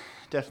definitely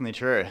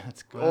true.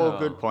 That's all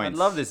good points.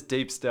 I love this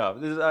deep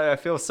stuff. I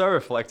feel so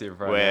reflective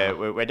right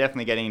now. We're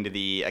definitely getting into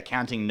the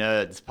accounting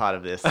nerds part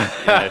of this.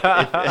 If-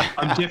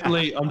 I'm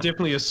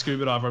definitely a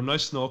scuba diver. I'm no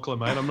snorkeler,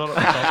 mate. I'm not at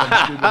the top.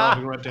 I'm scuba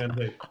diving right down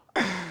deep.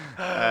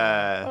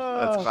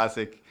 that's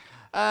classic.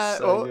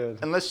 So good.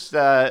 Unless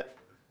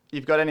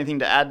you've got anything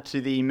to add to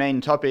the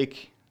main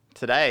topic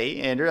today,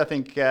 Andrew, I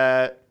think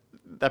that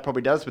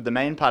probably does with the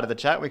main part of the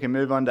chat. We can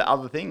move on to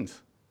other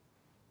things.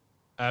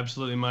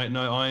 Absolutely, mate.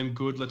 No, I am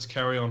good. Let's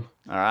carry on.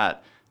 All right.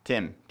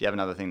 Tim, do you have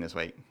another thing this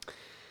week?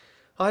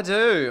 I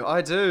do.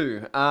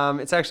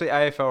 It's actually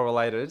AFL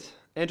related.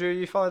 Andrew,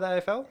 you follow the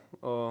AFL?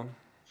 Or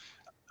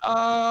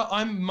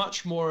I'm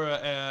much more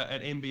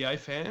an NBA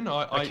fan. So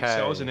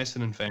I was an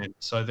Essendon fan.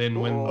 So then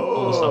when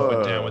all the stuff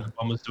went down with the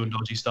Bombers doing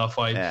dodgy stuff,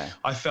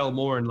 I fell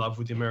more in love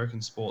with the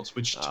American sports,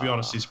 which to be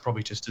honest is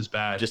probably just as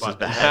bad. Just as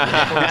but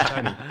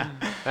bad.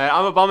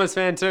 I'm a Bombers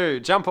fan too.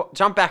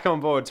 Jump back on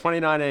board.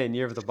 2019,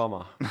 year of the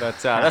Bomber. But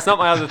that's not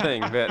my other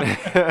thing. But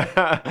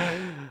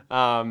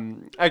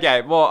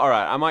okay, well, all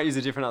right. I might use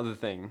a different other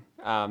thing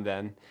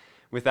then.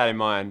 With that in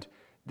mind,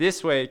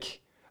 this week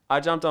I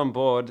jumped on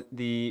board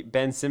the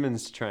Ben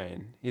Simmons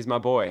train. He's my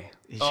boy.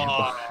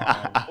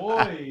 Oh,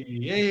 boy.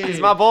 Yeah. He's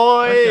my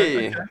boy.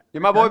 Okay.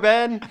 You're my boy,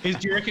 Ben. Do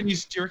you reckon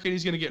he's going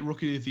to get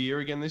Rookie of the Year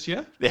again this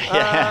year?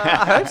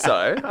 I hope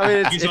so.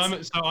 I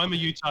mean, I'm a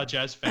Utah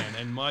Jazz fan,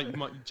 and my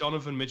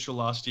Donovan Mitchell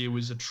last year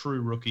was a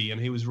true rookie,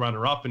 and he was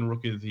runner-up in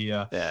Rookie of the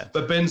Year. Yeah.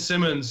 But Ben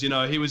Simmons,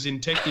 he was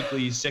in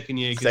technically his second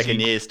year.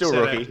 Still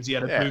rookie. Because he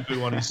had a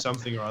boo-boo on his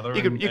something or other.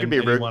 You could be and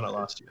he won it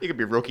last year. You could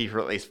be rookie for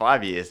at least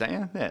 5 years, don't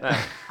you?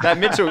 Yeah. that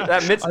Mitchell. I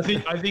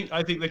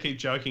think they keep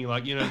joking,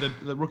 like,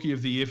 the Rookie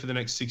of the Year for the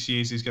next 6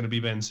 years is going to be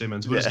Ben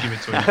Simmons. We'll just give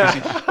it to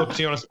him. Look, to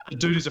be honest, the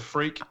dude is a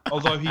freak.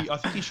 Although I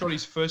think he shot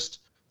his first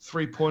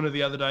 3-pointer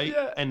the other day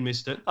and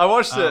missed it. I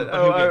watched it.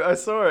 But I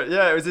saw it.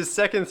 Yeah, it was his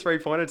second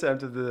 3-point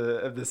attempt of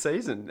the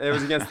season. It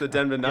was against the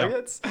Denver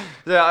Nuggets.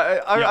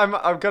 Yeah,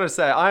 I've got to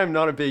say, I am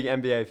not a big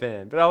NBA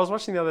fan, but I was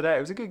watching the other day.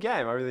 It was a good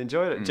game. I really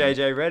enjoyed it.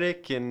 JJ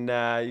Redick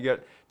and you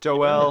got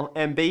Joel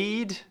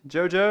Embiid,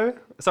 JoJo.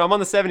 So I'm on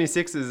the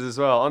 76ers as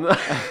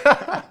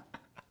well.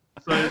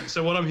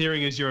 So what I'm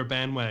hearing is you're a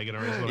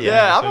bandwagoner as well.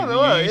 Yeah, so I don't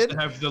know. You used to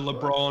have the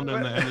LeBron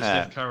and the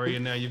Steph Curry,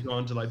 and now you've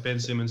gone to like Ben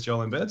Simmons,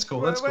 Joel Embiid. That's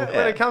cool. That's cool.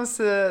 When it comes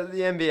to the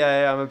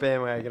NBA, I'm a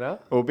bandwagoner.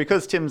 Well,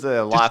 because Tim's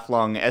a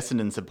lifelong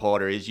Essendon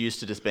supporter, he's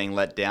used to just being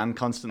let down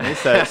constantly.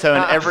 So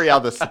in every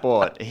other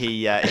sport,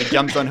 he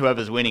jumps on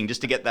whoever's winning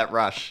just to get that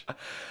rush.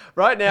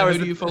 Right now, Who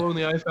do you follow in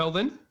the AFL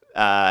then?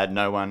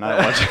 No one.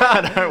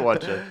 I don't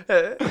watch it.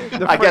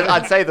 I guess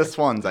I'd say the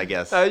Swans. I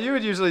guess. You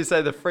would usually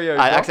say the Freo.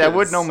 I would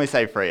Dockers. normally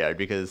say Freo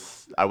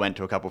because I went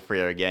to a couple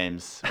Freo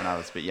games when I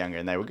was a bit younger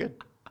and they were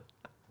good.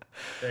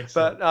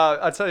 Excellent. But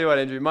I'll tell you what,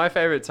 Andrew, my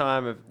favourite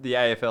time of the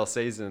AFL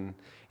season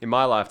in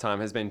my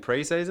lifetime has been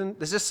pre-season.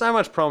 There's just so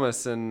much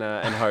promise and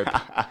hope.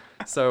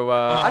 So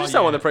I just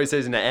don't want the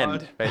pre-season to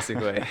end,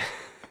 basically.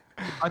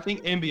 I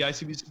think NBA,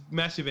 so it's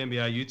massive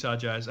NBA, Utah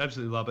Jazz,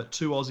 absolutely love it.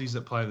 2 Aussies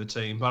that play the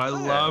team, but I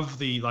love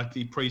the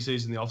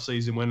preseason, the off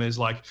season when there's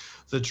like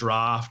the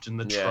draft and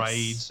the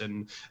trades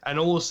and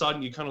all of a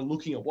sudden you're kind of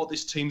looking at what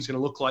this team's going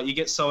to look like. You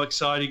get so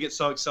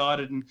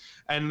excited,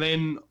 and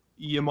then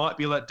you might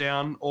be let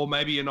down, or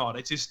maybe you're not.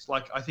 It's just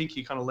like I think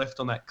you're kind of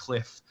left on that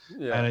cliff,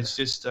 and it's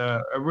just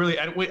a really.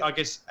 And I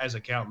guess as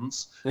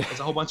accountants, there's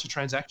a whole bunch of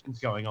transactions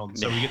going on,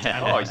 so we get to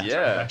analyze the for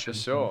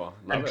transactions sure.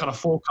 and kind of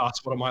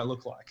forecast what it might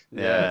look like.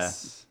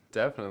 Yes,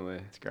 definitely.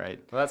 It's great.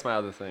 Well, that's my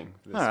other thing.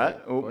 All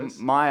right. Well,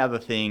 my other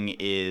thing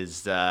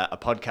is a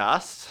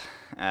podcast.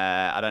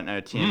 I don't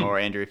know, Tim or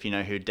Andrew, if you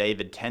know who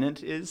David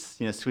Tennant is.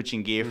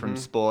 Switching gear from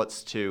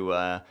sports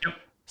to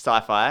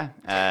sci-fi.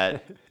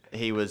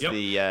 He was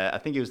Yep. I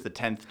think he was the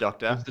 10th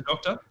Doctor. The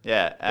Doctor.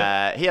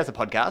 Yeah. He has a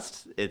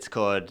podcast. It's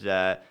called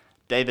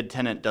David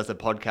Tennant Does a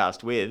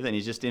Podcast With, and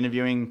he's just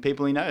interviewing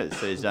people he knows.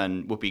 So he's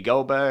done Whoopi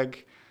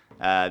Goldberg.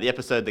 The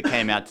episode that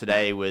came out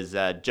today was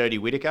Jodie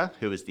Whittaker,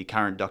 who is the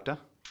current Doctor.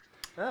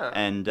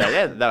 And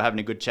they were having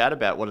a good chat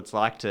about what it's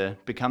like to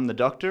become the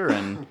Doctor,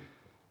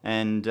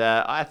 and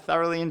I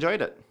thoroughly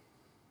enjoyed it.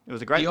 It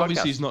was a great He podcast.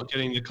 obviously is not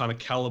getting the kind of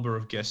caliber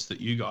of guests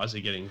that you guys are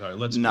getting, though.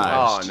 Let's be No.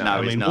 honest. Oh, no,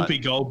 I he's mean, not.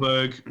 Whoopi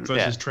Goldberg versus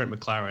Yeah. Trent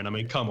McLaren. I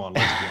mean, come on,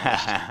 let's be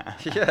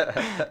honest.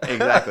 Yeah.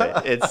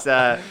 Exactly. It's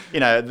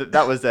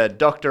that was a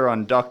Doctor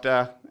on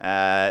Doctor.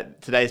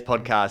 Today's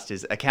podcast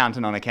is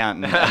Accountant on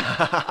Accountant.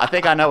 I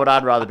think I know what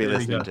I'd rather be There you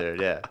listening go.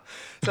 to. Yeah.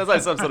 Sounds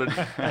like some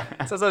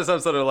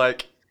sort of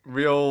like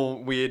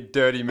real weird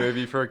dirty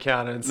movie for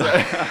accountants.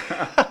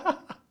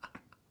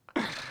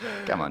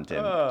 Come on,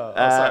 Tim. Sorry,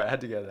 I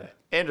had to go there.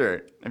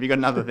 Andrew, have you got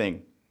another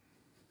thing?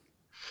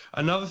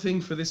 Another thing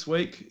for this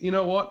week, you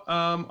know what?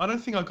 I don't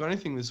think I've got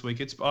anything this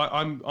week.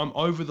 I'm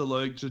over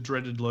the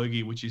dreaded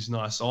Logie, which is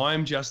nice. So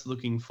I'm just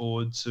looking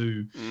forward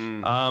to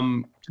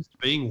just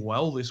being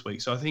well this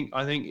week. So I think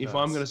if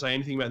I'm going to say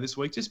anything about this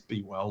week, just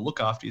be well. Look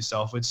after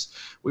yourself.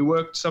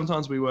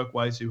 Sometimes we work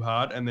way too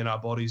hard, and then our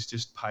bodies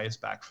just pay us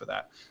back for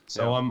that.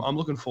 So Yeah. I'm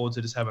looking forward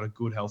to just having a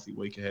good, healthy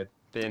week ahead.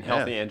 Being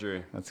healthy,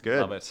 Andrew. That's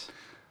good. Love it.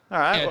 All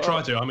right. Yeah, well-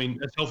 try to. I mean,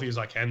 as healthy as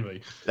I can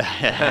be.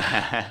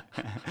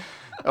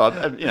 Well,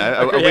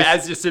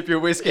 As you sip your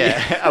whiskey.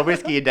 a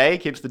whiskey a day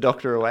keeps the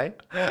Doctor away.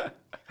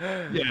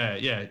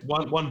 Yeah.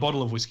 One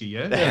bottle of whiskey,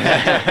 yeah?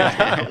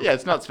 Yeah,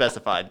 it's not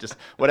specified. Just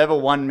whatever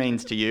one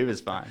means to you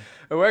is fine.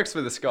 It works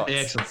for the Scots.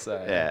 Excellent.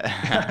 So.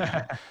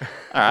 Yeah.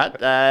 All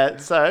right.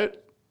 So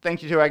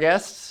thank you to our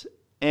guests,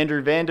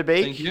 Andrew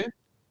Vanderbeek. Thank you.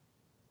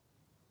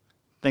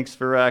 Thanks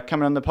for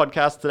coming on the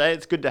podcast today.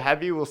 It's good to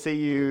have you. We'll see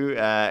you,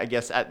 I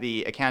guess, at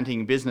the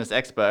Accounting Business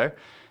Expo.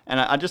 And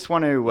I just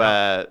want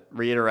to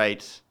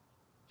reiterate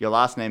your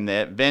last name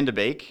there,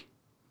 Vanderbeek.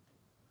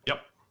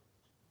 Yep.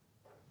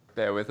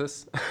 Bear with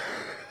us.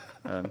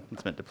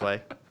 It's meant to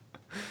play.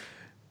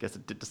 Guess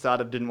it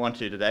decided didn't want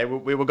to today.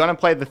 We were going to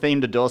play the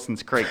theme to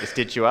Dawson's Creek to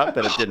stitch you up,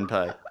 but it didn't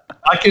play.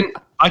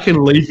 I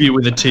can leave you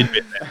with a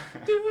tidbit there.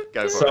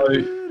 Go for So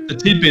it. the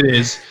tidbit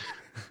is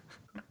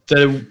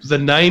the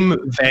name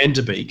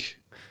Vanderbeek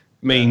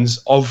means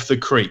of the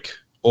creek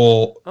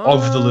or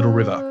of the little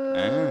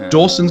river.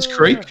 Dawson's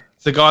Creek,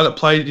 the guy that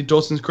played in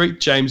Dawson's Creek,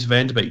 James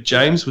Vanderbeek.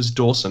 James was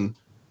Dawson.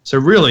 So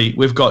really,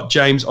 we've got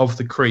James of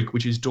the Creek,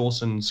 which is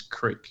Dawson's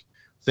Creek.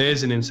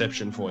 There's an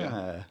inception for you.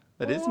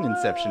 That is an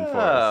inception for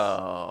us.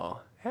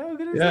 Oh, how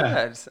good is Yeah.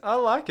 that? I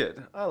like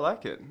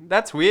it.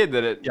 That's weird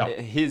that Yeah.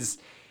 his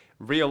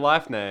real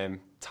life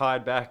name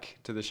tied back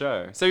to the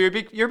show. So you're a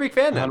big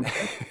fan then.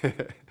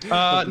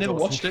 Never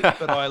watched it,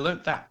 but I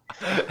learnt that.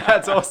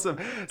 That's awesome.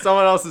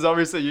 Someone else has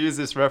obviously used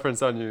this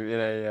reference on you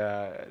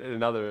in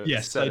another.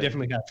 Yes, setting. they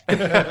definitely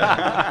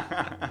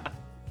have.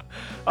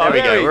 There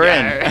we go. We're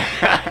in.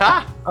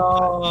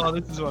 Oh,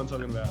 this is what I'm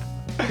talking about.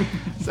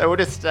 So we'll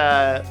just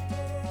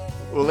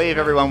we'll leave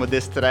everyone with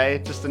this today.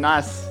 Just a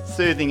nice,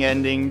 soothing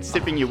ending.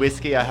 Sipping your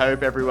whiskey. I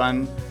hope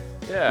everyone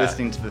Yeah.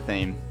 listening to the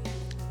theme.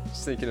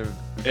 Just thinking of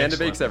Excellent.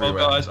 Vanderbeeks everywhere.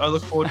 Well, guys, I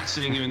look forward to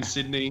seeing you in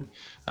Sydney.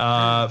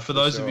 For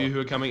those sure. of you who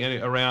are coming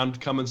around,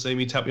 come and see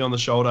me, tap me on the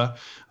shoulder.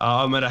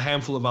 I'm at a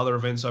handful of other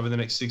events over the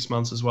next 6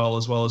 months as well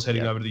as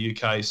heading over to the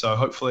UK. So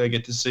hopefully I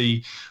get to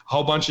see a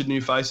whole bunch of new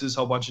faces, a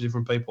whole bunch of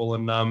different people,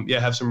 and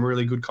have some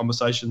really good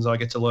conversations. I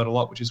get to learn a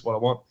lot, which is what I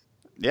want.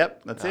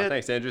 Yep, that's it.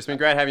 Thanks, Andrew. It's been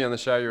great having you on the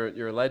show.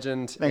 You're a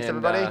legend. Thanks, and,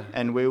 everybody.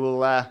 And we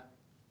will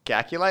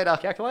calculate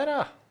later.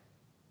 Calculator.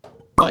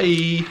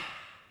 Bye.